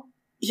 you know?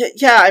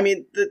 Yeah, I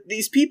mean,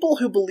 these people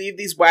who believe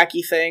these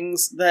wacky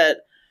things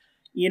that,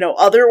 you know,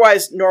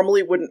 otherwise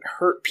normally wouldn't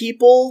hurt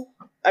people,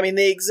 I mean,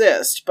 they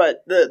exist,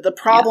 but the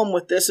problem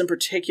with this in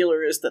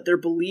particular is that their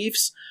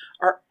beliefs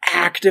are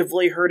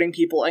actively hurting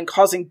people and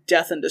causing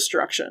death and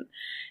destruction.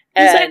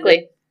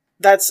 Exactly.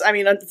 And I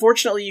mean,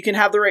 unfortunately, you can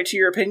have the right to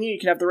your opinion, you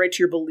can have the right to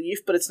your belief,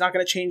 but it's not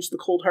going to change the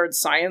cold hard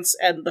science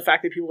and the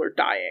fact that people are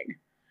dying.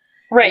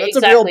 Right, and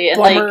that's a real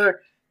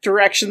bummer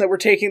direction that we're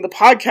taking the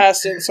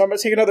podcast in, so I'm going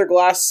to take another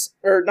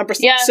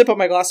sip of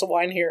my glass of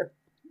wine here.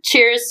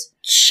 Cheers.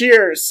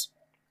 Cheers.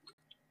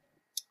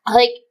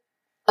 Like,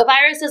 a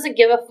virus doesn't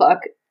give a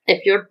fuck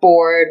if you're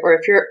bored or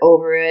if you're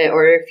over it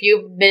or if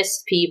you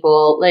miss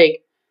people.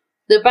 Like,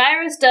 the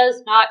virus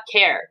does not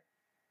care.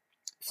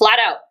 Flat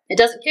out. It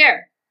doesn't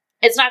care.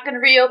 It's not going to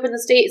reopen the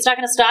state. It's not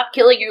going to stop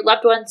killing your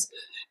loved ones.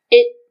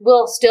 It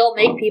will still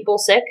make people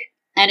sick,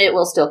 and it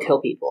will still kill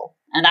people.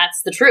 And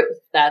that's the truth.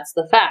 That's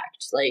the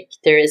fact. Like,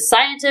 there is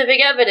scientific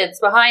evidence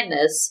behind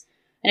this,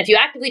 and if you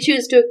actively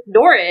choose to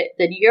ignore it,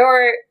 then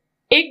you're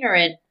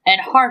ignorant and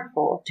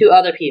harmful to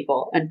other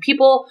people, and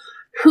people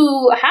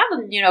who have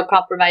a, you know,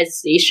 compromised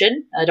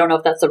station. I don't know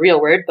if that's a real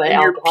word, but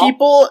your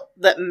people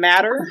that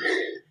matter,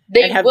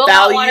 they will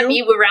not want to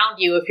be around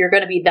you if you're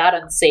going to be that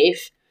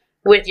unsafe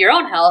with your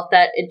own health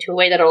that into a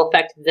way that will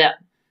affect them.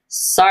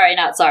 Sorry,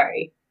 not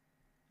sorry.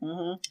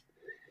 Mm-hmm.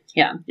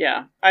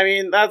 Yeah. I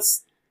mean,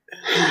 it's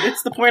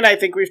the point I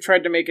think we've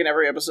tried to make in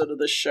every episode of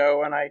this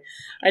show, and I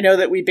know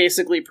that we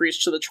basically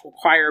preach to the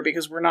choir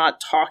because we're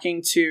not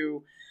talking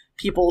to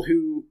people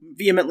who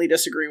vehemently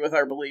disagree with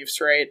our beliefs,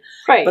 right?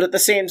 Right. But at the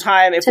same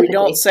time, if we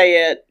don't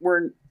say it,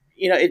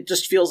 it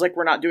just feels like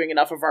we're not doing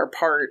enough of our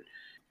part.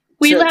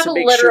 We have a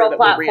literal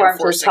platform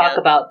to talk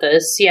about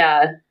this,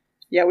 yeah.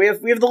 Yeah, we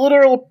have the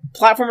literal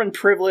platform and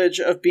privilege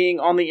of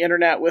being on the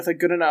internet with a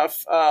good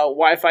enough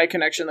Wi-Fi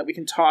connection that we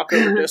can talk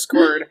over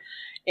Discord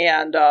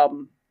and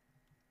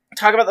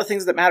talk about the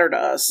things that matter to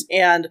us.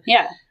 And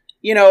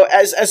you know,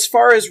 as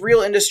far as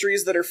real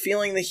industries that are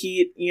feeling the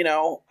heat, you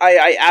know,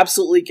 I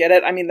absolutely get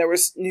it. I mean, there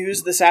was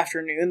news this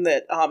afternoon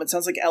that it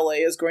sounds like LA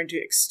is going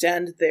to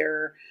extend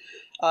their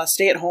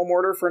stay-at-home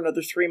order for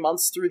another 3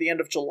 months through the end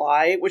of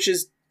July, which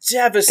is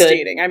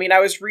devastating. Good. I mean, I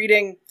was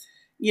reading,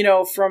 you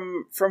know,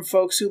 from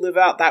folks who live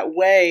out that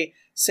way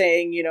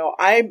saying, you know,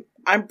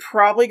 I'm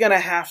probably going to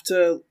have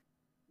to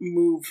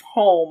move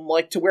home,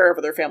 like, to wherever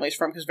their family's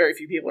from, because very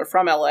few people are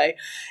from LA,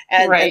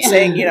 and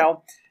saying, you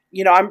know,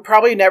 I'm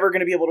probably never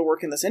going to be able to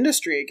work in this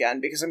industry again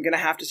because I'm going to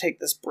have to take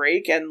this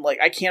break, and, like,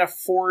 I can't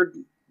afford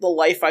the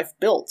life I've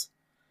built.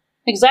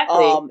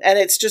 Exactly. And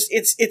it's just,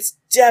 it's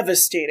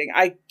devastating.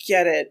 I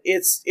get it.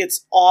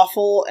 It's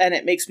awful, and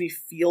it makes me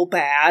feel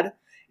bad.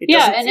 It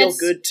doesn't feel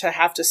good to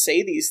have to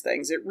say these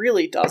things. It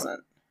really doesn't.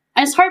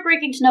 And it's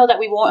heartbreaking to know that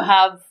we won't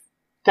have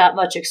that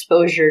much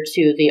exposure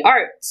to the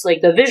arts,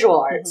 like the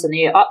visual arts and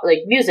the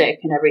like music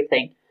and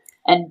everything.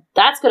 And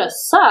that's going to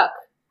suck.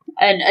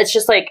 And it's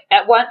just like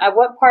at one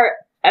part,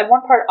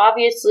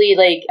 obviously,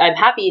 like, I'm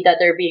happy that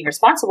they're being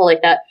responsible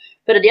like that.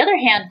 But on the other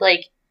hand,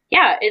 like,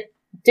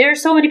 there are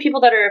so many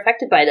people that are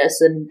affected by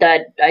this, and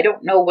that I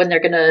don't know what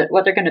they're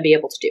gonna be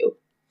able to do.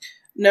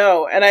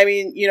 No, and I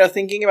mean, you know,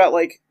 thinking about,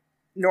 like,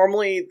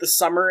 normally the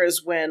summer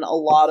is when a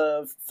lot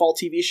of fall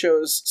TV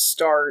shows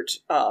start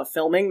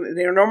filming.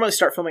 They normally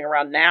start filming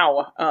around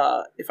now,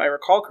 if I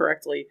recall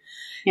correctly.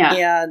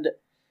 Yeah. And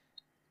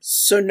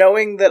So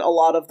knowing that a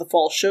lot of the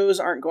fall shows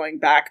aren't going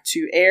back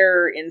to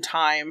air in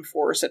time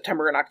for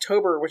September and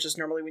October, which is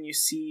normally when you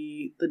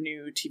see the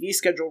new TV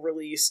schedule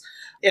release,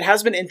 it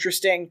has been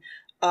interesting.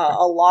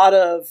 A lot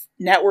of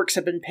networks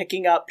have been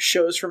picking up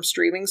shows from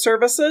streaming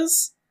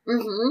services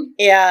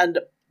and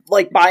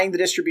like buying the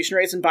distribution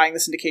rights and buying the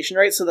syndication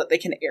rights so that they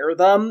can air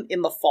them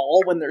in the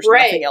fall when there's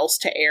nothing else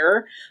to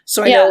air.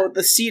 So I know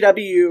the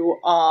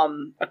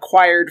CW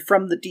acquired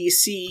from the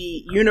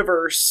DC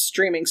Universe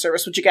streaming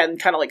service, which again,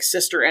 kind of like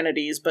sister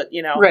entities, but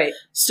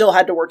still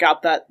had to work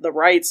out the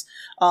rights.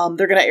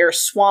 They're going to air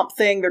Swamp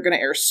Thing. They're going to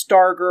air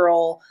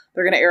Stargirl.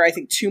 They're going to air, I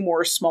think, 2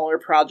 more smaller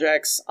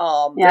projects.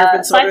 There have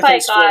been some other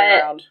things floating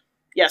around.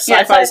 Yeah,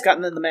 Sci-Fi's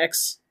gotten in the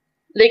mix.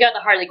 They got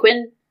the Harley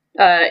Quinn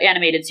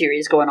animated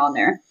series going on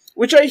there.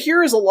 Which I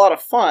hear is a lot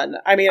of fun.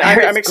 I mean,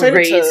 I'm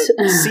excited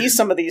to see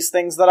some of these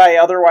things that I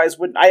otherwise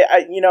wouldn't.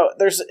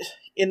 There's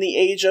in the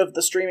age of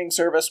the streaming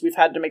service, we've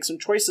had to make some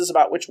choices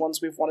about which ones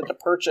we've wanted to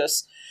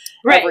purchase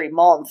every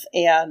month.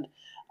 And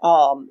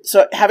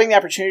so having the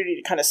opportunity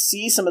to kind of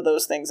see some of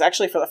those things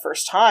actually for the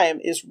first time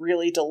is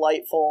really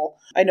delightful.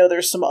 I know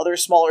there's some other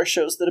smaller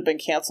shows that have been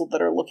canceled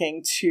that are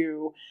looking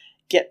to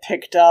get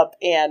picked up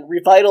and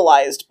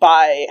revitalized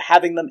by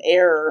having them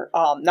air,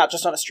 not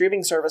just on a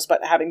streaming service,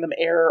 but having them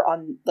air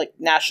on like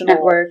national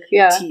network,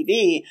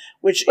 TV,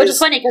 which is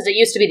funny because it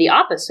used to be the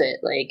opposite.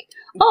 Like,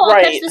 I'll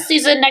catch this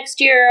season next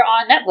year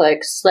on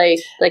Netflix,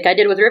 like I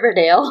did with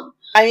Riverdale.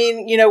 I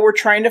mean, we're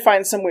trying to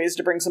find some ways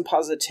to bring some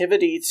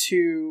positivity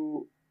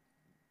to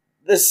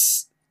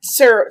this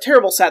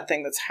terrible, sad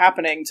thing that's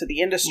happening to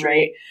the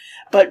industry.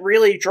 But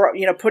really,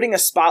 putting a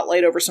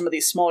spotlight over some of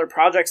these smaller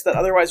projects that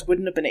otherwise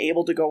wouldn't have been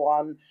able to go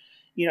on,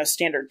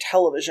 standard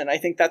television. I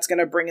think that's going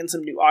to bring in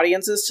some new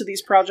audiences to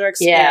these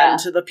projects and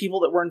to the people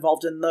that were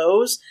involved in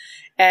those,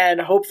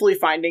 and hopefully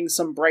finding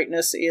some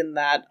brightness in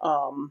that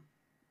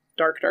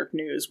dark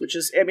news, which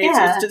is, I mean,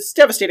 it's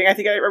devastating. I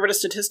think I read a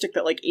statistic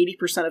that like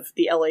 80% of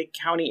the LA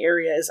County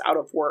area is out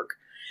of work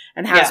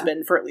and has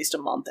been for at least a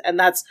month,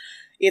 and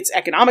it's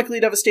economically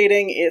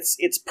devastating.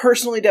 It's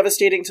personally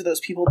devastating to those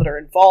people that are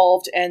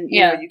involved. And,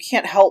 you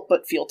can't help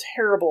but feel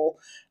terrible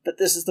that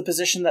this is the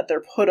position that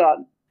they're put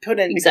in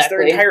because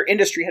their entire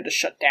industry had to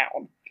shut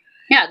down.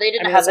 Yeah, they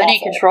didn't have any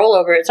control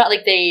over it. It's not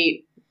like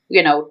they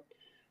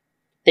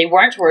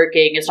weren't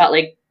working. It's not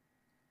like,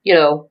 I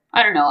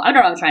don't know what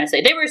I'm trying to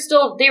say. They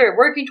were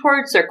working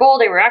towards their goal.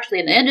 They were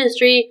actually in the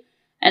industry.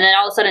 And then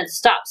all of a sudden it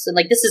stops. And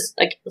like, this is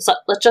like,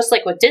 just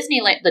like with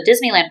Disneyland, the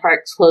Disneyland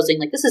parks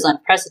closing, like this is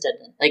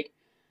unprecedented. Like,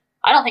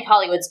 I don't think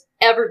Hollywood's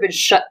ever been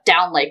shut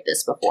down like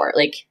this before.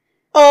 Like,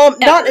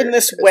 not in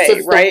this way,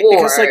 right?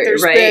 Because like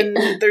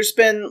there's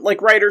been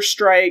like writer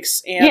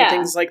strikes and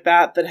things like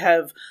that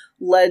have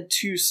led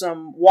to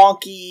some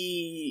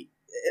wonky,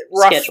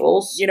 rough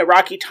schedules,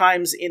 rocky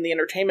times in the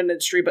entertainment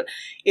industry. But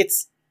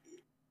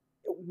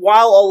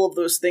while all of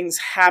those things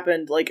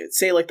happened, like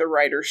say like the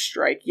writer's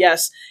strike,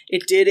 yes,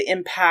 it did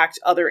impact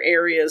other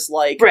areas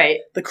like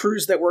the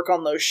crews that work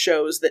on those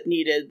shows that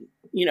needed,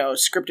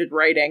 scripted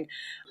writing.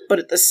 But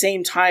at the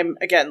same time,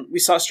 again, we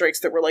saw strikes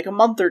that were like a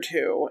month or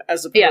two,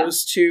 as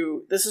opposed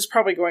to this is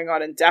probably going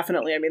on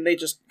indefinitely. I mean, they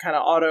just kind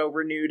of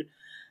auto-renewed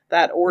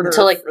that order,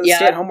 the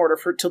stay-at-home order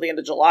till the end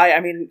of July.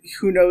 I mean,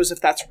 who knows if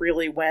that's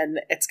really when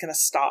it's going to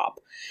stop.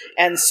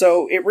 And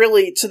so it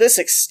really, to this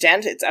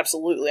extent, it's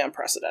absolutely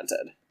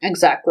unprecedented.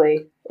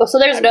 Exactly. Well, so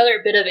there's another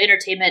bit of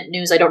entertainment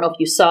news. I don't know if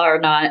you saw or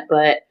not,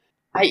 but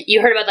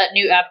you heard about that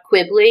new app,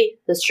 Quibi,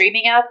 the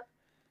streaming app?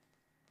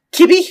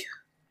 Quibi,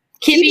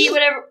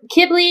 whatever.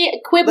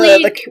 Quibbly.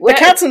 The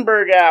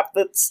Katzenberg app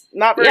that's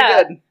not very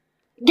good.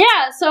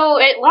 Yeah, so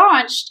it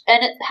launched,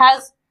 and it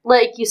has,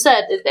 like you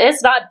said,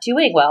 it's not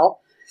doing well.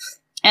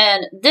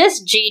 And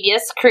this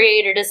genius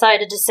creator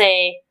decided to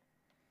say,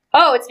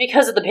 oh, it's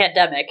because of the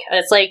pandemic. And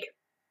it's like,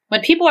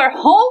 when people are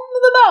home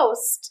the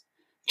most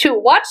to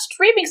watch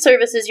streaming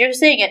services, you're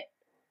saying it.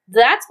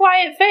 That's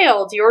why it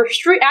failed, your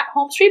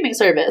at-home streaming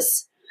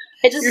service.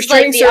 It just your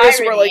streaming service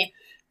irony. Where, like,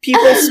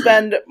 people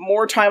spend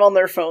more time on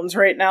their phones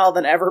right now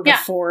than ever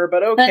before,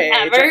 but okay,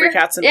 Jeffrey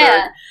Katzenberg.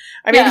 Yeah.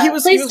 I mean, he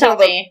was one of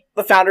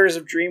the founders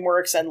of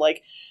DreamWorks and,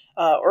 like,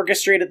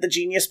 orchestrated the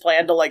genius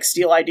plan to, like,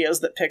 steal ideas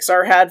that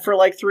Pixar had for,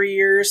 like, 3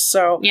 years.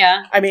 So,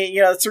 I mean,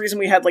 that's the reason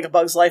we had, like, A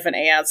Bug's Life and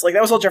Ants. Like,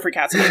 that was all Jeffrey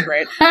Katzenberg,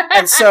 right?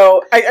 And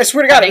so, I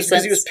swear to God, it was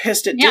because he was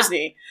pissed at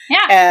Disney.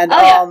 Yeah.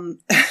 And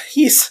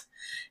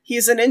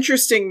he's an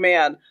interesting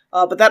man.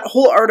 But that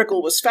whole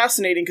article was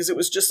fascinating because it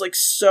was just, like,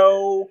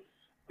 so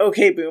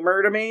okay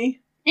boomer to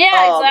me. Yeah,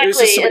 exactly. It was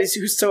just somebody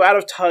who's so out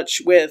of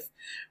touch with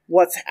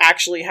what's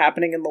actually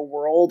happening in the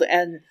world,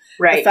 and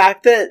the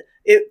fact that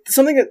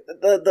something that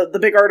the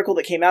big article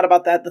that came out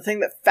about that, the thing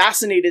that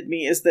fascinated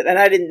me is that, and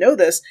I didn't know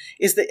this,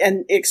 is that,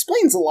 and it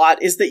explains a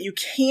lot, is that you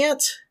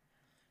can't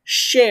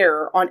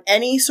share on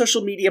any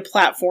social media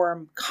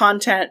platform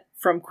content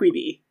from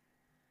Quibi.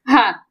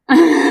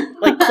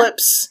 Like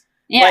clips,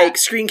 like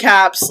screen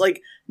caps,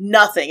 like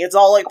nothing. It's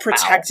all like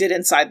protected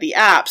inside the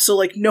app. So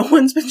like no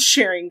one's been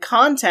sharing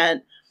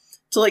content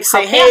to like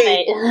say,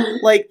 hey,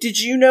 like, did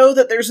you know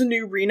that there's a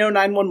new Reno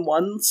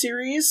 911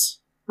 series?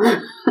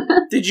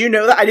 Did you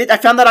know that? I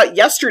found that out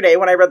yesterday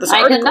when I read this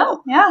article. I didn't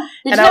know. Yeah.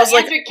 Did and you I know was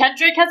like, Anna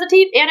Kendrick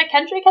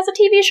has a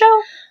TV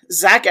show?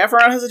 Zac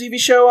Efron has a TV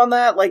show on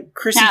that. Like,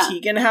 Chrissy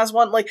Teigen has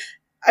one. Like,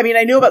 I mean,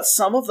 I know about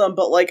some of them,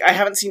 but like, I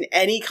haven't seen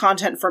any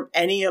content from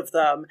any of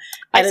them.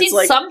 And I've seen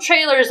like, some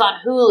trailers on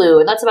Hulu,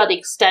 and that's about the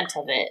extent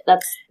of it.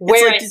 That's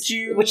where like,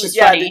 which is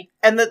funny.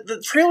 And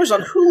the trailers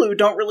on Hulu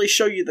don't really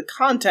show you the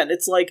content.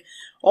 It's like,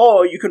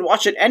 oh, you can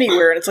watch it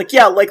anywhere. And it's like,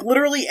 yeah, like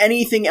literally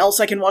anything else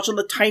I can watch on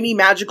the tiny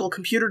magical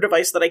computer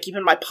device that I keep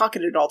in my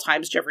pocket at all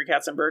times, Jeffrey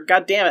Katzenberg.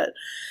 God damn it.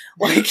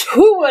 Like,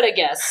 who would have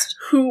guessed?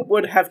 Who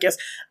would have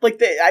guessed?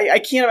 Like, I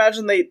can't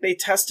imagine they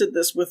tested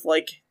this with,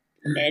 like,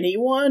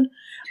 anyone.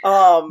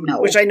 No.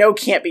 Which I know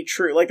can't be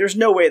true. Like, there's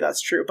no way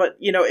that's true. But,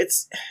 you know,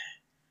 it's...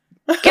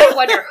 I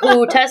wonder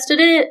who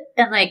tested it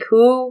and, like,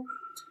 who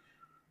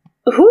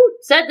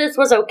said this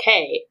was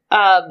okay.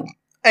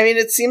 I mean,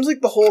 it seems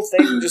like the whole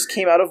thing just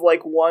came out of,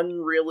 like,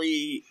 one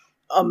really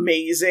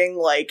amazing,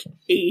 like,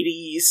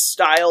 80s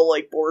style,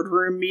 like,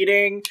 boardroom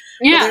meeting.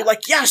 Yeah. Where they're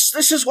like, yes,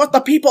 this is what the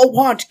people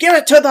want! Give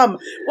it to them!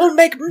 We'll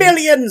make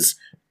millions!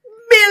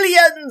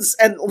 Millions!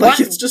 And, like,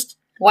 it's just...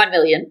 1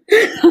 million.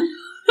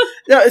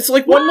 No, it's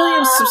like 1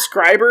 million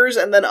subscribers,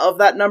 and then of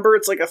that number,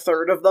 it's like a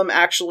third of them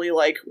actually,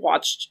 like,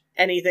 watched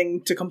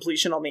anything to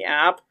completion on the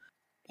app.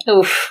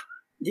 Oof.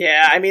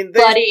 Yeah, I mean,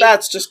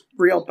 that's just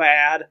real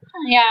bad.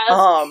 Yeah,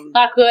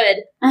 not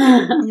good.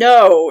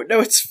 No,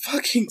 it's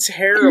fucking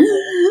terrible.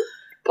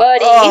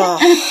 Buddy.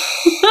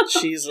 Oh,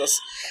 Jesus.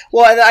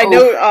 Well, and I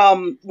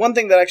know one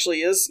thing that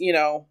actually is, you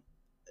know,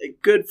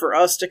 good for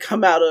us to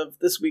come out of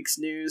this week's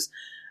news,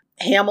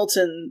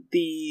 Hamilton,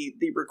 the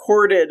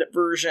recorded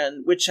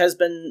version, which has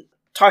been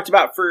talked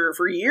about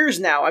for years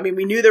now. I mean,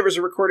 we knew there was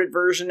a recorded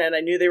version, and I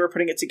knew they were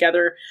putting it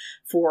together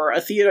for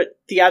a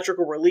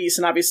theatrical release,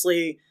 and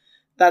obviously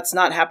that's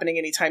not happening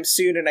anytime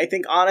soon. And I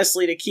think,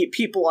 honestly, to keep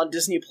people on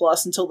Disney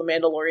Plus until The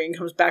Mandalorian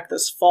comes back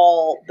this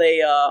fall,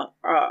 they are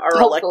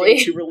electing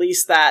to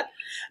release that.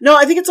 No,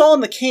 I think it's all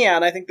in the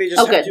can. I think they just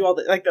have to do all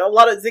the, like, a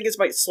lot of, I think it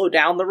might slow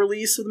down the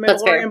release of The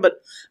Mandalorian,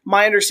 but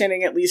my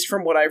understanding, at least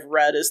from what I've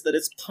read, is that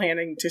it's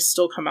planning to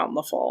still come out in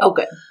the fall.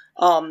 Okay.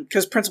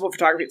 Because principal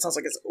photography, it sounds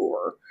like it's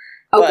over.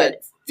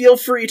 But feel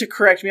free to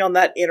correct me on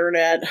that,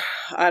 internet.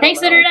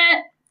 Thanks,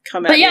 internet.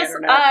 Come at me,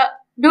 internet.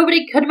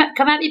 Nobody could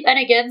come at me,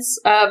 Bennigan's.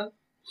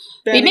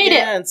 We made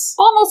it Bennigan's.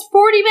 Almost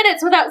 40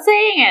 minutes without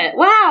saying it.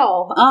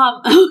 Wow.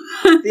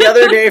 The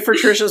other day for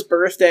Tricia's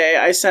birthday,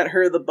 I sent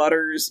her the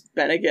Butters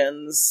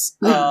Bennigan's.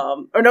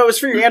 Or no, it was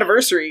for your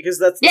anniversary, because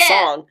that's the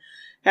song.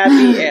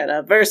 Happy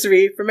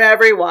anniversary from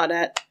everyone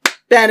at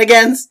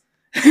Bennigan's.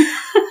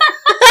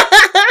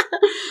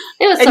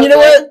 It was so and you know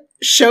good. what?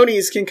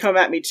 Shoney's can come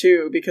at me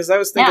too, because I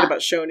was thinking about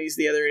Shoney's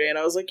the other day, and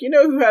I was like, you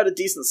know who had a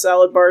decent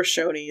salad bar?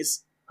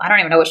 Shoney's. I don't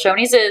even know what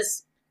Shoney's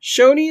is.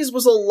 Shoney's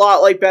was a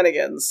lot like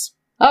Bennigan's.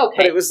 Okay.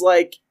 But it was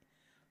like,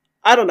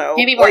 I don't know.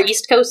 Maybe more like,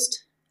 East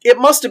Coast? It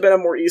must have been a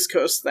more East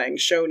Coast thing,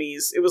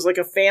 Shoney's. It was like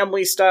a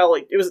family style,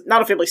 like, it was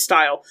not a family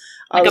style.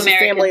 Like it was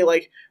American. A family,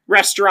 like,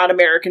 restaurant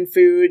American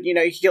food. You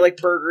know, you could get, like,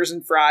 burgers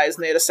and fries,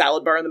 and they had a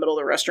salad bar in the middle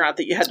of the restaurant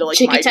that you had to, like,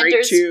 Chicken migrate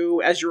tenders.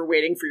 to as you were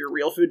waiting for your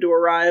real food to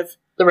arrive.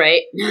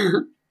 Right.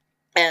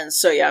 And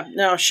so, yeah.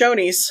 No,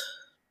 Shoney's.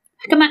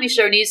 Come at me,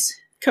 Shoney's.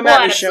 Come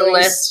at me,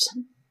 Shoney's.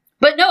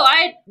 But no,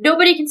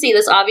 nobody can see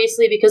this,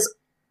 obviously, because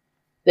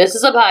this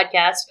is a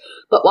podcast.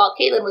 But while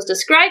Caitlin was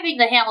describing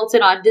the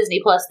Hamilton on Disney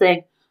Plus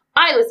thing,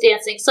 I was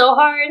dancing so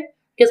hard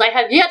because I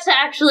have yet to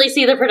actually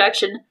see the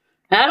production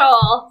at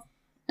all.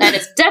 And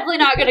it's definitely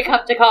not going to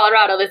come to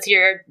Colorado this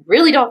year.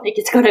 Really don't think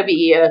it's going to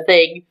be a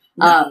thing.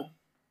 No.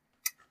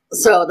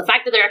 So the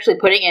fact that they're actually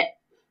putting it,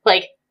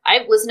 like,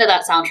 I've listened to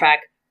that soundtrack.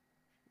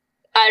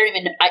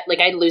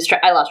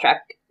 I lost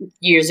track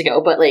years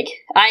ago, but, like,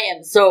 I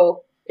am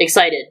so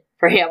excited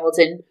for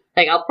Hamilton.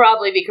 Like, I'll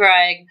probably be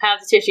crying, have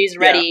the tissues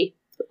ready. Yeah.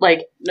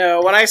 Like,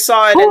 no, when I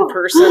saw it in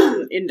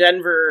person in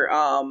Denver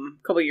a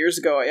couple years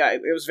ago,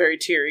 it was very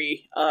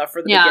teary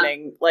for the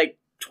beginning, like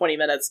 20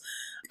 minutes.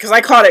 Because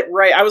I caught it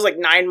right. I was like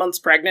 9 months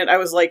pregnant. I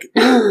was like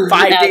 5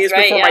 days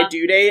before my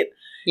due date.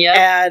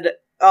 Yeah. And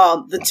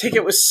the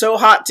ticket was so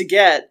hot to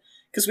get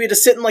because we had to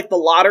sit in like the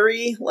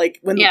lottery. Like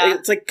when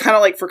it's like kind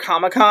of like for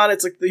Comic-Con,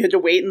 it's like you had to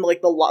wait in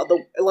like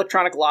the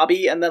electronic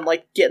lobby and then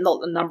like get in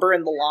the number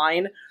in the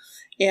line.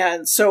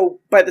 And so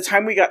by the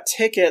time we got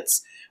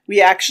tickets, we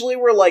actually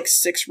were like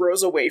 6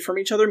 rows away from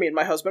each other. Me and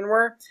my husband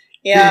were.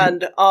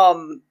 And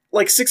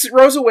like 6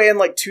 rows away and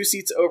like 2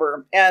 seats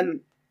over. And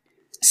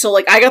so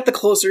like I got the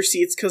closer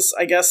seats because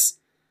I guess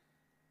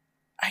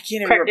I can't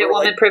even pregnant remember.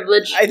 Woman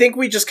privilege. I think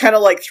we just kind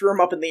of like threw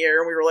them up in the air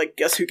and we were like,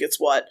 guess who gets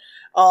what?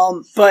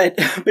 But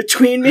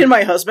between me and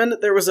my husband,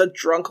 there was a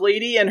drunk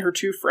lady and her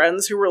 2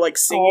 friends who were like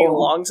singing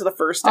along to the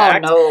first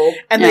act. No.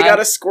 And they got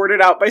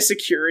escorted out by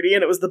security,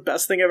 and it was the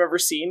best thing I've ever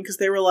seen because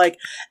they were like,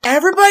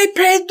 everybody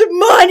paid the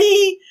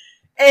money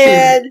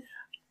and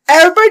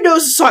everybody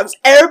knows the songs.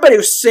 Everybody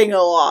was singing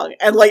along.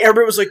 And like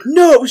everybody was like,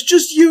 no, it was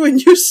just you and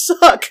you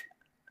suck.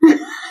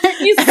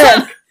 You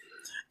suck.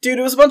 Dude,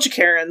 it was a bunch of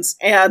Karens,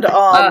 and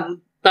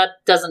that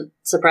doesn't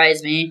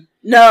surprise me.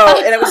 No,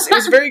 and it was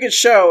a very good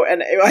show,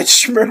 and I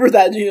just remember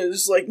that, you know, it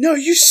was like, no,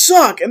 you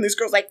suck, and this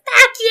girl's like,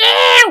 fuck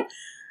you!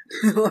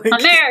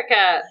 Like,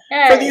 America!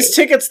 Hey. For these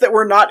tickets that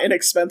were not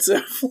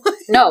inexpensive.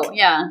 No,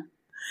 yeah.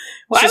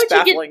 Why would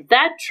you get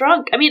that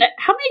drunk? I mean,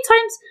 how many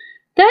times...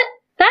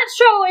 That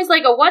show is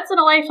like a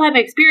once-in-a-lifetime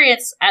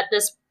experience at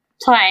this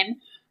time.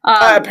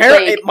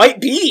 Apparently, it might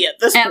be at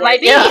this point. It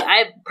might be. Yeah.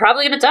 I'm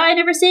probably going to die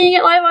never seeing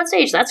it live on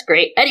stage. That's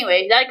great.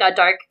 Anyway, that got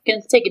dark.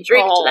 Gonna take a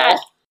drink to that.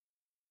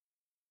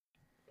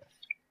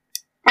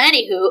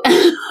 Anywho,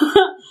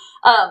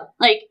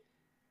 like,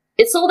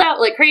 it sold out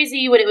like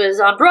crazy when it was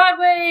on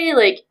Broadway.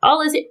 Like, all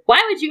this.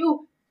 Why would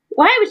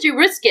you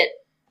risk it?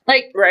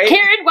 Like, right?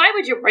 Karen, why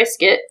would you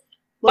risk it?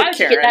 Why would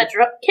Karen. You get that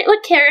drunk?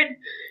 Look, Karen.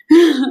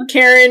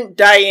 Karen,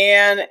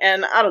 Diane,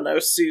 and I don't know,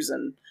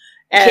 Susan.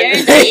 And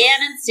Karen,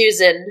 Diane, and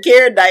Susan.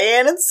 Karen,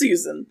 Diane, and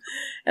Susan.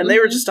 And they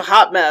were just a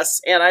hot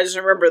mess. And I just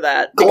remember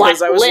that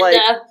because I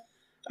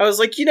was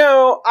like, you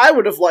know, I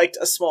would have liked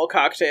a small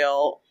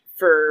cocktail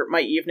for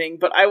my evening,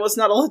 but I was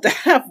not allowed to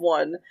have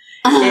one.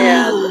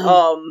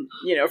 And,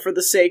 you know, for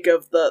the sake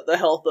of the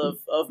health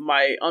of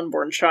my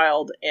unborn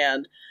child.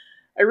 And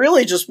I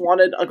really just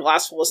wanted a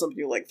glass full of something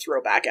to, like,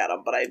 throw back at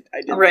him, but I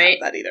didn't have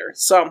that either.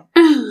 So,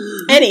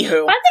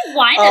 anywho. I think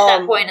wine at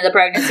that point in the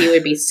pregnancy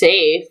would be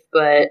safe,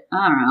 but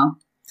I don't know.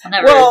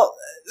 Well,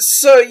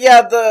 so,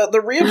 yeah,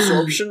 the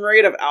reabsorption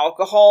rate of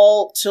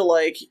alcohol to,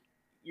 like,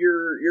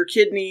 your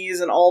kidneys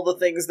and all the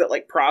things that,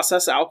 like,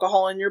 process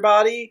alcohol in your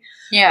body,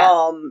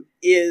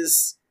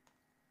 is...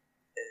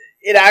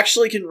 It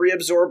actually can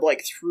reabsorb,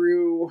 like,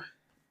 through...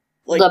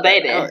 Like, the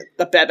baby.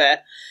 The bebe.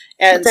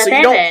 And so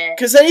you don't,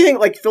 because anything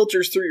like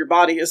filters through your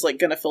body is like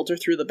going to filter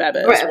through the bebe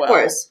as well. Of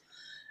course.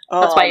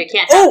 That's why you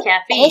can't have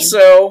caffeine.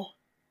 Also,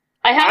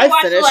 I haven't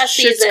watched the last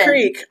season. Schitt's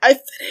Creek. I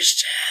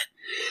finished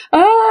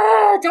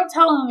it. Don't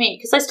tell me,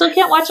 because I still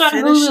can't watch it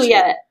on Hulu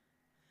yet.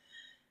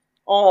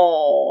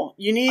 Oh,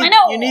 you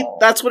need.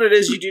 That's what it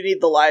is. You do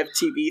need the live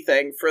TV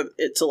thing for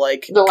it to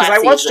like. Because I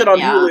watched it on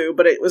Hulu,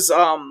 but it was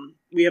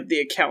we have the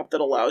account that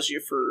allows you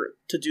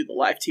to do the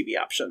live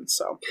TV option.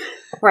 So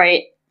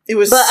right, it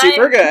was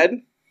super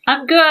good.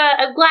 I'm good.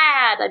 I'm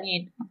glad. I'm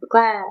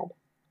glad.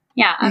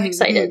 Yeah, I'm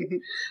excited.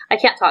 I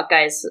can't talk,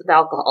 guys, the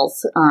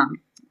alcohols.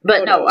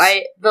 But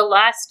the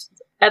last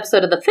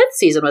episode of the 5th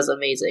season was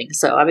amazing.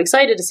 So I'm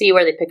excited to see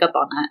where they pick up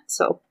on that.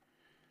 So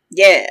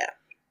yeah.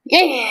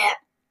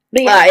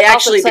 But I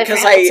actually,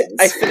 because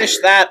I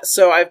finished that,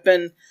 so I've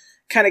been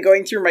kind of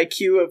going through my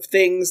queue of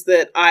things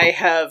that I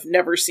have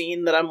never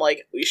seen that I'm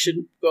like, we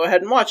should go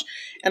ahead and watch.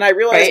 And I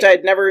realized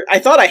I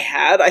thought I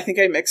had. I think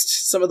I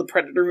mixed some of the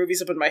Predator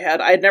movies up in my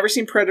head. I had never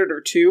seen Predator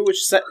 2,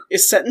 which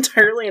is set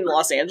entirely in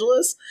Los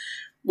Angeles,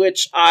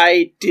 which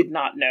I did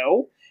not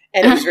know.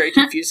 And it was very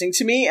confusing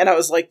to me. And I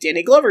was like,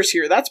 Danny Glover's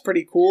here. That's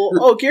pretty cool.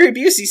 Oh, Gary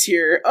Busey's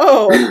here.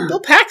 Oh,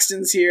 Bill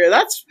Paxton's here.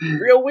 That's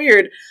real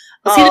weird.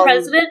 Was he the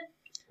president?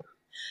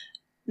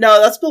 No,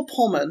 that's Bill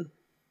Pullman.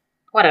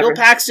 Whatever.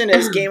 Bill Paxton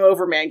is Game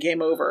Over, Man.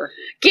 Game Over.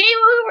 Game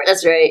Over.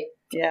 That's right.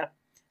 Yeah,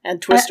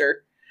 and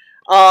Twister.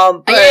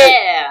 Yeah.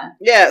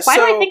 Why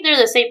do I think they're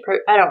the same?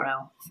 I don't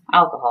know.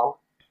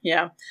 Alcohol.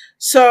 Yeah.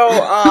 So,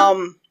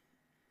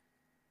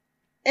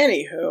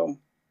 anywho,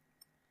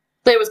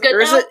 but it was good.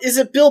 Or is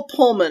it Bill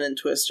Pullman in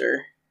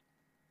Twister?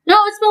 No,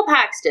 it's Bill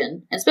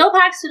Paxton. It's Bill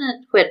Paxton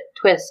in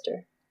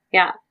Twister.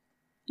 Yeah.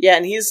 Yeah,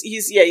 and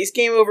he's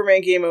Game Over,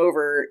 Man, Game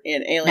Over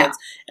in Aliens. Yeah.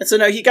 And so,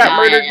 no, he got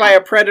murdered by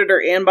a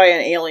predator and by an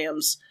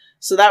aliens.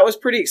 So that was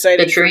pretty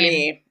exciting for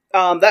me.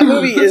 That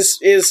movie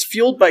is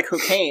fueled by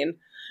cocaine.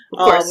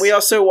 We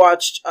also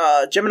watched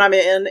Gemini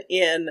Man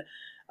in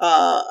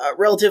a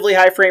relatively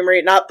high frame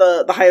rate. Not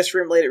the highest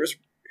frame rate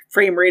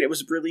it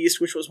was released,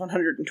 which was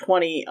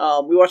 120.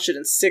 We watched it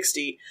in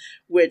 60,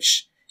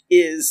 which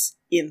is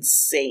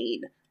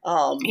insane.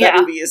 That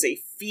movie is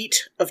a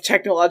feat of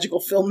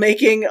technological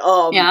filmmaking.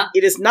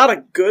 It is not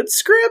a good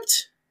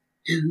script.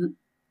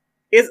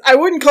 I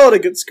wouldn't call it a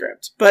good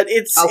script, but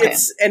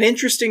it's an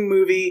interesting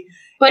movie,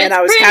 and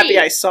I was happy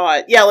I saw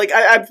it. Yeah, like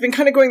I've been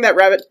kind of going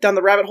down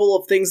the rabbit hole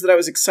of things that I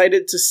was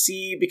excited to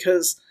see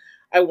because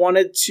I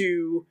wanted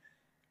to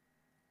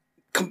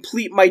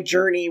complete my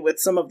journey with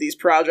some of these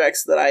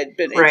projects that I'd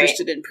been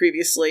interested in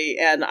previously,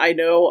 and I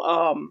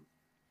know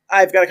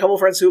I've got a couple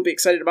friends who will be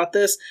excited about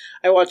this.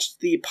 I watched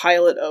the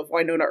pilot of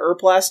Wynonna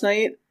Earp last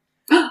night.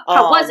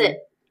 How was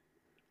it?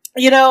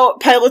 You know,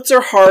 pilots are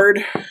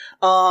hard.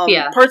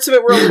 Parts of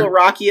it were a little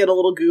rocky and a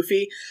little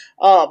goofy.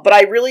 But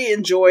I really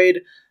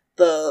enjoyed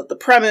the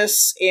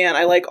premise, and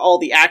I like all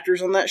the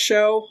actors on that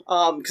show,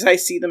 because I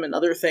see them in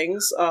other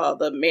things.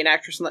 The main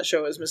actress on that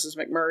show is Mrs.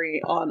 McMurray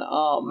on...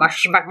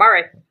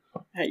 McMurray.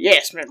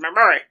 Yes,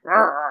 McMurray.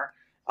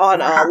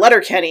 On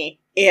Letterkenny.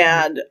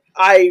 And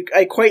I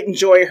quite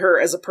enjoy her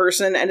as a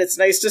person, and it's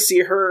nice to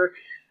see her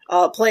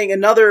playing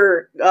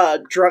another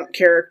drunk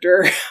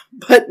character,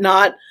 but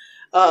not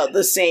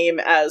the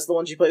same as the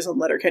one she plays on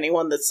Letterkenny,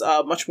 one that's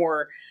much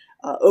more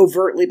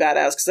overtly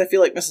badass, because I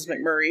feel like Mrs.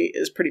 McMurray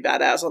is pretty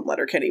badass on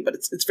Letterkenny, but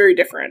it's very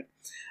different.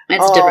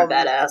 It's a different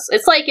badass.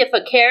 It's like if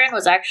a Karen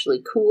was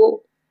actually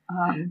cool.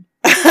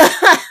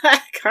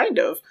 Kind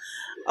of.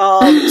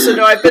 So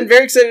no, I've been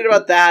very excited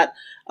about that.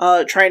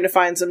 Trying to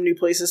find some new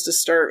places to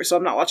start, so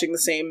I'm not watching the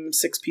same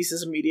 6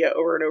 pieces of media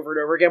over and over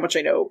and over again, which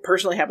I know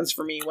personally happens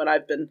for me when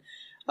I've been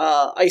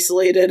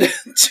isolated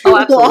too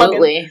long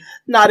and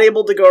not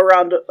able to go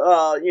around,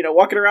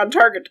 walking around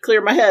Target to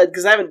clear my head,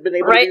 because I haven't been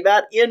able to do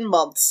that in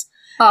months.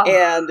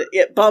 And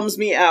it bums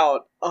me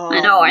out.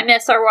 I know, I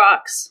miss our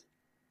walks.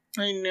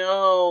 I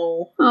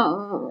know.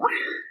 Oh.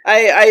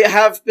 I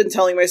have been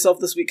telling myself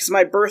this week, because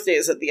my birthday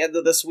is at the end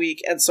of this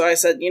week, and so I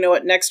said, you know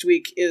what, next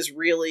week is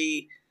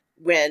really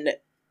when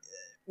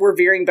we're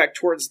veering back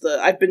towards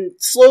I've been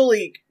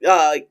slowly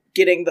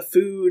getting the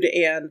food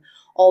and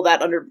all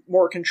that under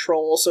more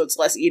control, so it's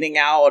less eating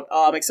out,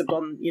 except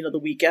on, the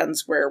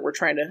weekends where we're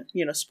trying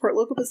to, support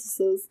local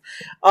businesses.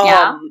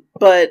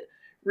 But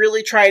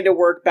really trying to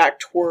work back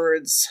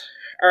towards,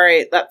 all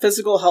right, that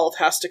physical health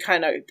has to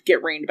kind of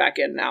get reined back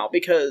in now,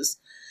 because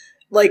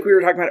like we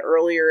were talking about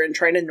earlier, and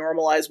trying to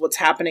normalize what's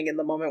happening in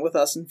the moment with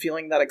us and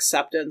feeling that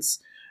acceptance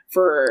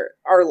for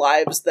our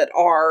lives that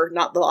are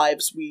not the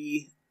lives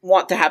we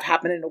want to have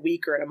happen in a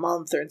week or in a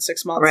month or in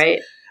 6 months.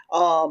 Right.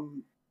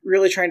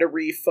 Really trying to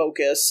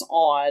refocus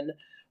on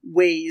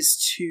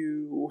ways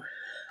to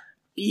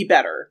be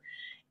better,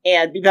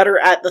 and be better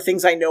at the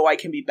things I know I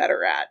can be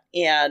better at,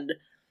 and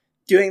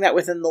doing that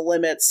within the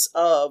limits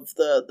of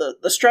the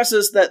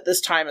stresses that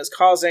this time is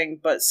causing,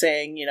 but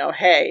saying,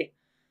 hey,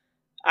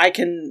 I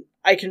can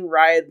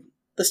ride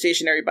the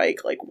stationary bike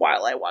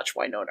while I watch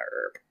Winona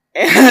Earp.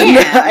 And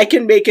I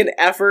can make an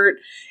effort,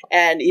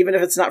 and even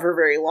if it's not for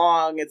very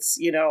long, it's,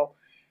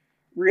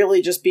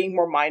 really just being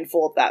more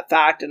mindful of that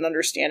fact and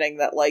understanding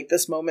that,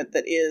 this moment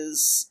that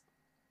is.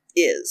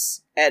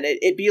 And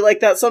it be like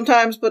that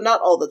sometimes, but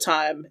not all the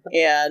time.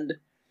 And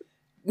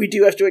we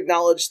do have to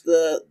acknowledge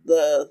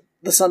the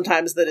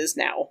sometimes that is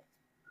now.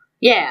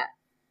 Yeah,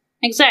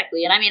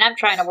 exactly. And I mean, I'm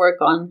trying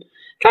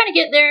to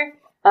get there.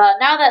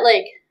 Now that,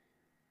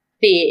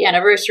 the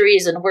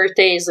anniversaries and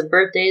birthdays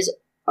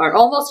are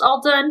almost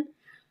all done,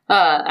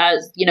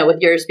 as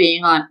with yours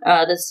being on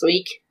this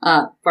week.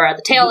 We're at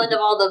the tail end of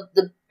all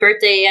the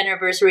birthday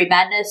anniversary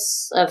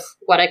madness of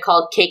what I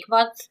call cake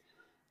month.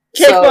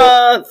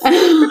 Month!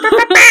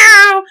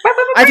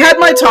 I've had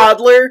my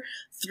toddler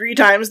 3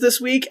 times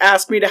this week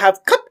ask me to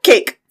have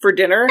cupcake for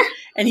dinner,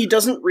 and he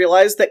doesn't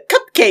realize that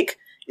cupcake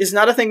is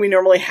not a thing we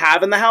normally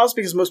have in the house,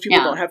 because most people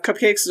don't have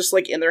cupcakes just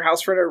in their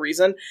house for no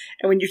reason.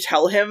 And when you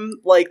tell him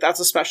that's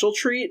a special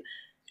treat,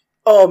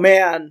 oh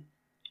man.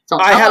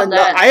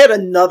 I had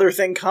another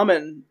thing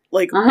coming,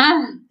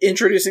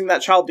 introducing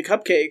that child to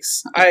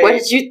cupcakes.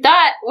 What you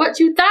thought?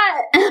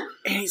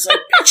 And he's like,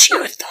 "What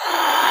you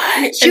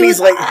thought?" And he's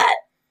like,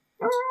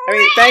 I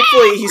mean,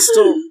 thankfully he's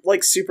still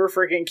super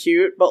freaking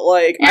cute, but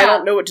I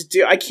don't know what to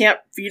do. I can't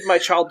feed my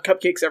child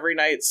cupcakes every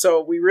night,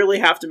 so we really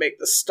have to make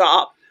this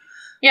stop.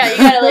 Yeah, you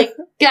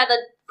gotta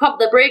pump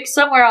the brakes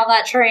somewhere on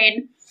that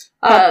train.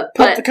 Pump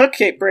the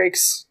cupcake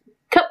brakes.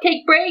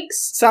 Cupcake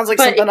brakes. Sounds like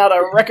something out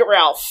of Wreck-It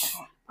Ralph.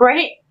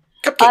 Right?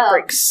 Cupcake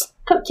breaks.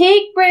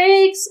 Cupcake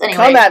breaks. Anyway.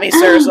 Come at me,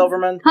 Sarah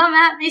Silverman. Come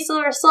at me,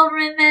 Sarah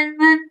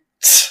Silverman.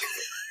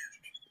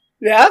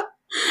 Yeah?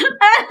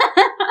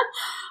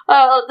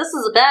 Oh, this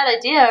is a bad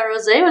idea.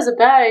 Rosé was a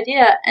bad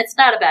idea. It's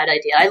not a bad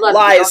idea. I love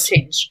Lies. You. Don't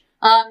change.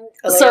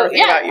 So,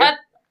 yeah,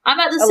 I'm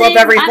at the same... I love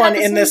everyone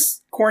in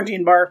this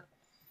quarantine bar.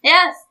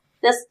 Yes.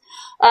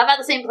 I'm at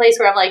the same place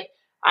where I'm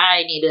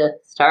I need to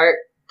start.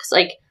 Because,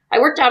 I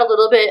worked out a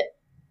little bit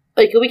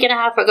a week and a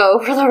half ago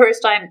for the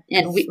first time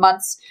in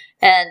months,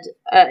 and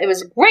it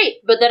was great,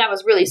 but then I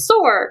was really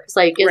sore, because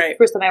it's the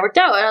first time I worked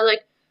out, and I was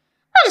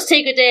I'll just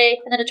take a day,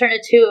 and then it turned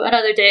into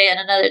another day, and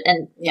another,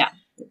 and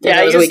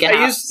I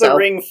used the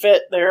Ring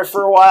Fit there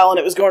for a while, and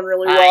it was going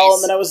really well,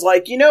 and then I was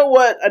like, you know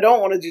what I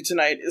don't want to do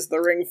tonight is the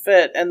Ring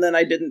Fit, and then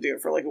I didn't do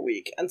it for a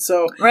week, and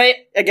so,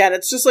 again,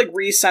 it's just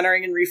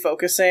recentering and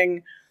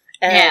refocusing,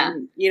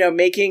 and,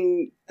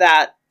 making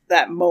that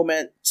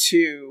moment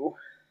to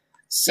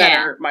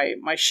center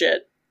my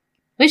shit.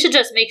 We should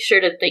just make sure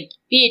to be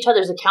each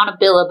other's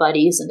accountability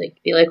buddies, and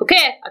be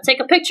okay, I'll take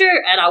a picture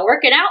and I'll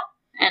work it out,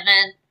 and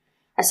then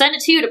I send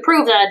it to you to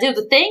prove that I do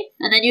the thing,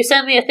 and then you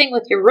send me a thing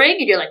with your ring,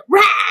 and you're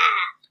rah!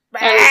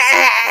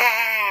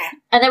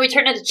 And then we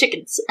turn into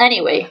chickens.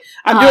 Anyway.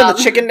 I'm doing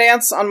the chicken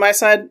dance on my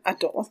side. I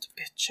don't want to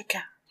be a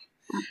chicken.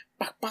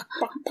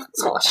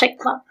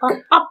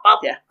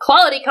 Yeah.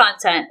 Quality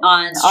content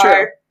on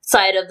our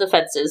side of the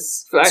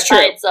fences. For our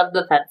sides of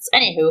the fence.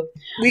 Anywho.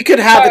 We could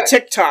have a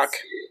TikTok.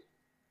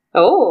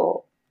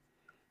 Oh.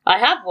 I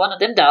have one of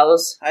them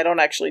dolls. I don't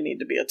actually need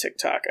to be a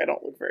TikTok. I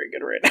don't look very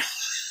good right now.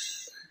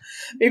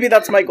 Maybe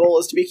that's my goal,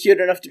 is to be cute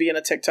enough to be in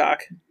a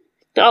TikTok.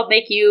 I'll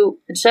make you,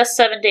 in just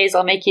 7 days,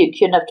 I'll make you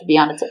cute enough to be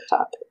on a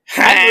TikTok.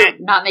 I'm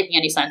not making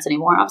any sense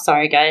anymore. I'm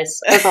sorry, guys.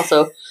 It's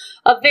also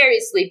a very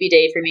sleepy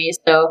day for me,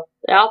 so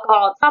the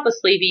alcohol on top of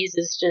sleepies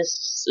is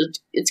just,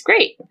 it's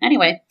great.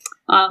 Anyway.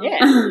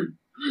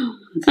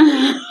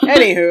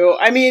 Anywho,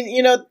 I mean,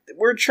 you know,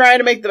 we're trying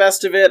to make the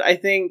best of it. I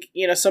think,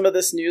 you know, some of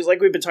this news, like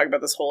we've been talking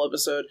about this whole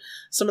episode,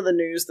 some of the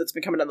news that's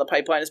been coming down the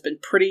pipeline has been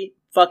pretty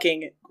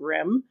fucking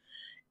grim.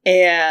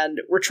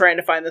 And we're trying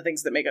to find the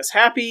things that make us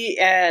happy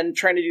and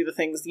trying to do the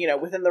things, you know,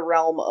 within the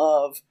realm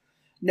of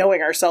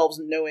knowing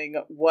ourselves,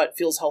 knowing what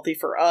feels healthy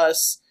for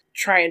us,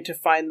 trying to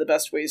find the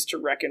best ways to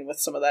reckon with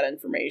some of that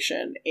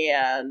information.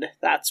 And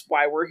that's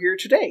why we're here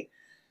today.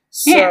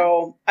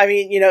 So, I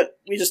mean, you know,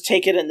 we just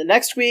take it in the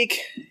next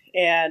week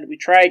and we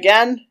try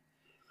again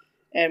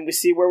and we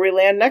see where we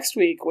land next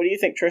week. What do you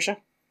think, Tricia?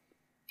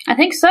 I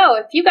think so.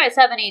 If you guys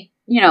have any,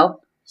 you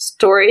know,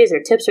 stories or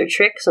tips or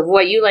tricks of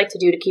what you like to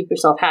do to keep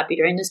yourself happy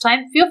during this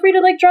time, feel free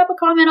to like drop a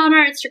comment on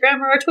our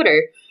Instagram or our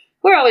Twitter.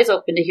 We're always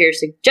open to hear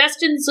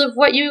suggestions of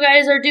what you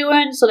guys are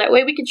doing so that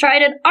way we can try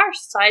it on our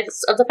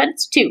sides of the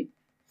fence too.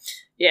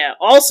 Yeah,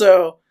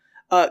 also,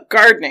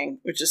 gardening,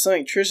 which is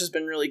something Tricia's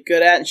been really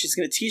good at, and she's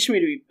going to teach me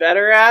to be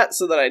better at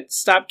so that I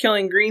stop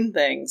killing green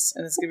things,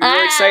 and it's going to be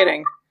really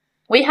exciting.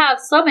 We have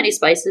so many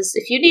spices.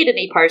 If you need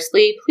any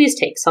parsley, please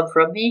take some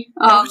from me.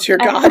 Oh, dear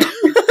God.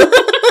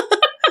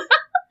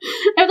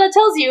 And that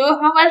tells you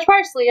how much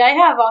parsley I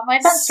have on my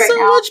fence right now.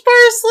 So much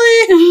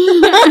parsley!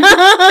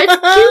 It's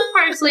cute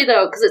parsley,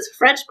 though, because it's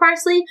French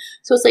parsley,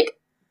 so it's like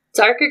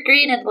darker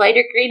green and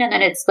lighter green, and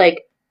then it's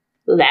like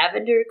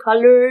lavender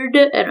colored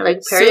and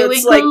like periwinkle. So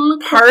it's like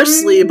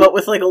parsley, but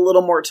with like a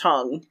little more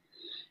tongue.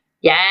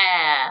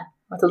 Yeah,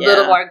 with a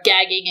little more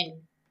gagging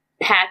and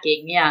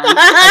hacking. Yeah, like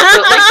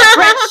the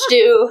French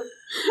do.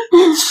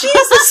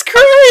 Jesus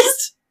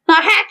Christ! The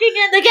hacking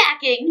and the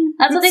gacking.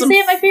 That's what they say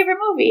in my favorite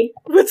movie.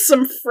 With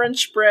some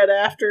French bread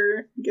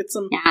after, get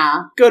some.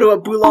 Yeah. Go to a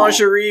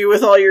boulangerie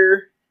with all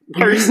your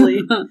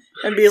parsley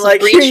and be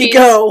like, here you cheese.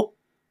 go.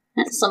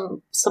 And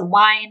some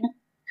wine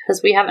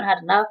because we haven't had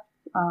enough.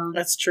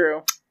 That's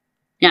true.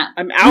 Yeah.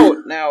 I'm out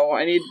now.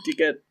 I need to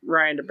get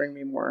Ryan to bring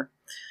me more.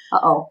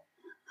 Uh-oh.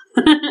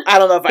 I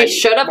don't know if I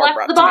should have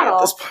left the bottle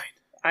at this point.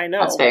 I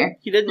know. That's fair.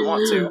 He didn't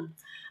want to.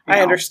 I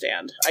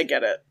understand. I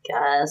get it.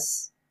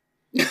 Guess.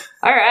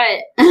 All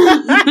right.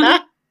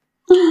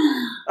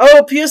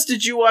 Oh, P.S.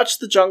 Did you watch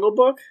The Jungle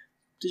Book?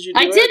 Did you do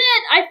I it?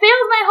 didn't. I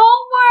failed my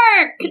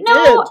homework. You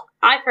no, did.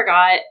 I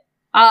forgot.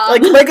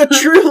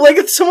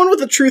 Like someone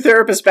with a true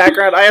therapist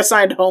background, I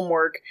assigned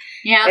homework.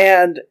 Yeah.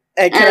 And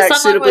connect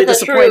suitably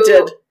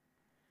disappointed.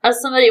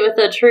 As somebody with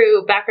a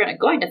true background in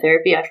going to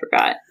therapy, I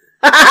forgot.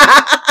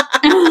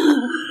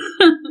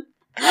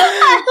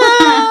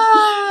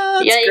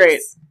 That's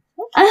great.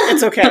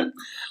 It's okay.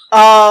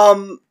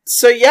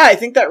 So yeah, I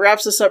think that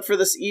wraps us up for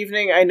this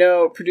evening. I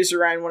know producer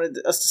Ryan wanted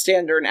us to stay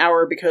under an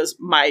hour because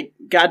my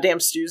goddamn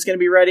stew is going to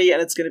be ready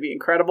and it's going to be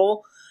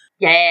incredible.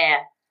 Yeah.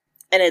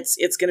 And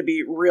it's going to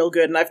be real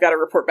good, and I've got to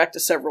report back to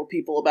several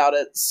people about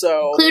it.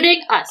 So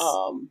including us.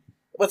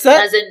 What's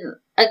that?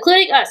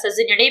 Including us, as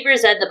in your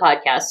neighbors and the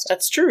podcast.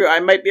 That's true. I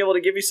might be able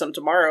to give you some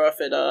tomorrow if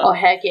it oh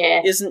heck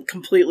yeah isn't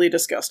completely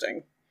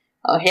disgusting.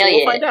 Oh hell so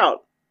we'll find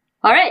out.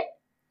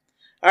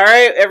 All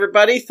right,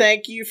 everybody.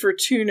 Thank you for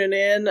tuning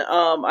in.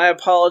 I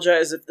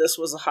apologize if this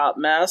was a hot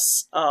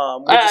mess.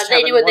 We just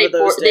they knew what one of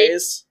those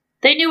days.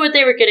 They knew what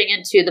they were getting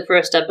into the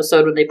first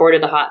episode when they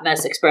boarded the Hot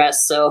Mess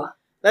Express. So.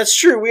 That's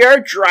true. We are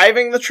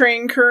driving the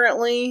train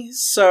currently,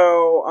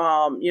 so,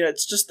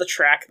 it's just the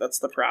track that's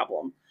the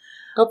problem.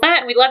 Well,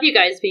 we love you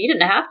guys, but you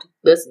didn't have to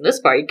listen this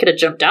far. You could have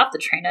jumped off the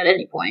train at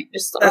any point.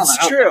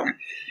 That's true.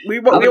 We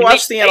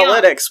watch the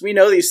analytics. We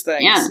know these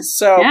things. Yeah.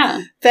 So,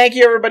 Thank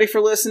you, everybody,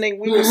 for listening.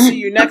 We will see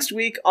you next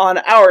week on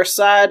our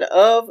side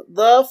of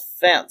the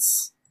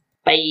fence.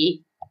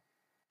 Bye.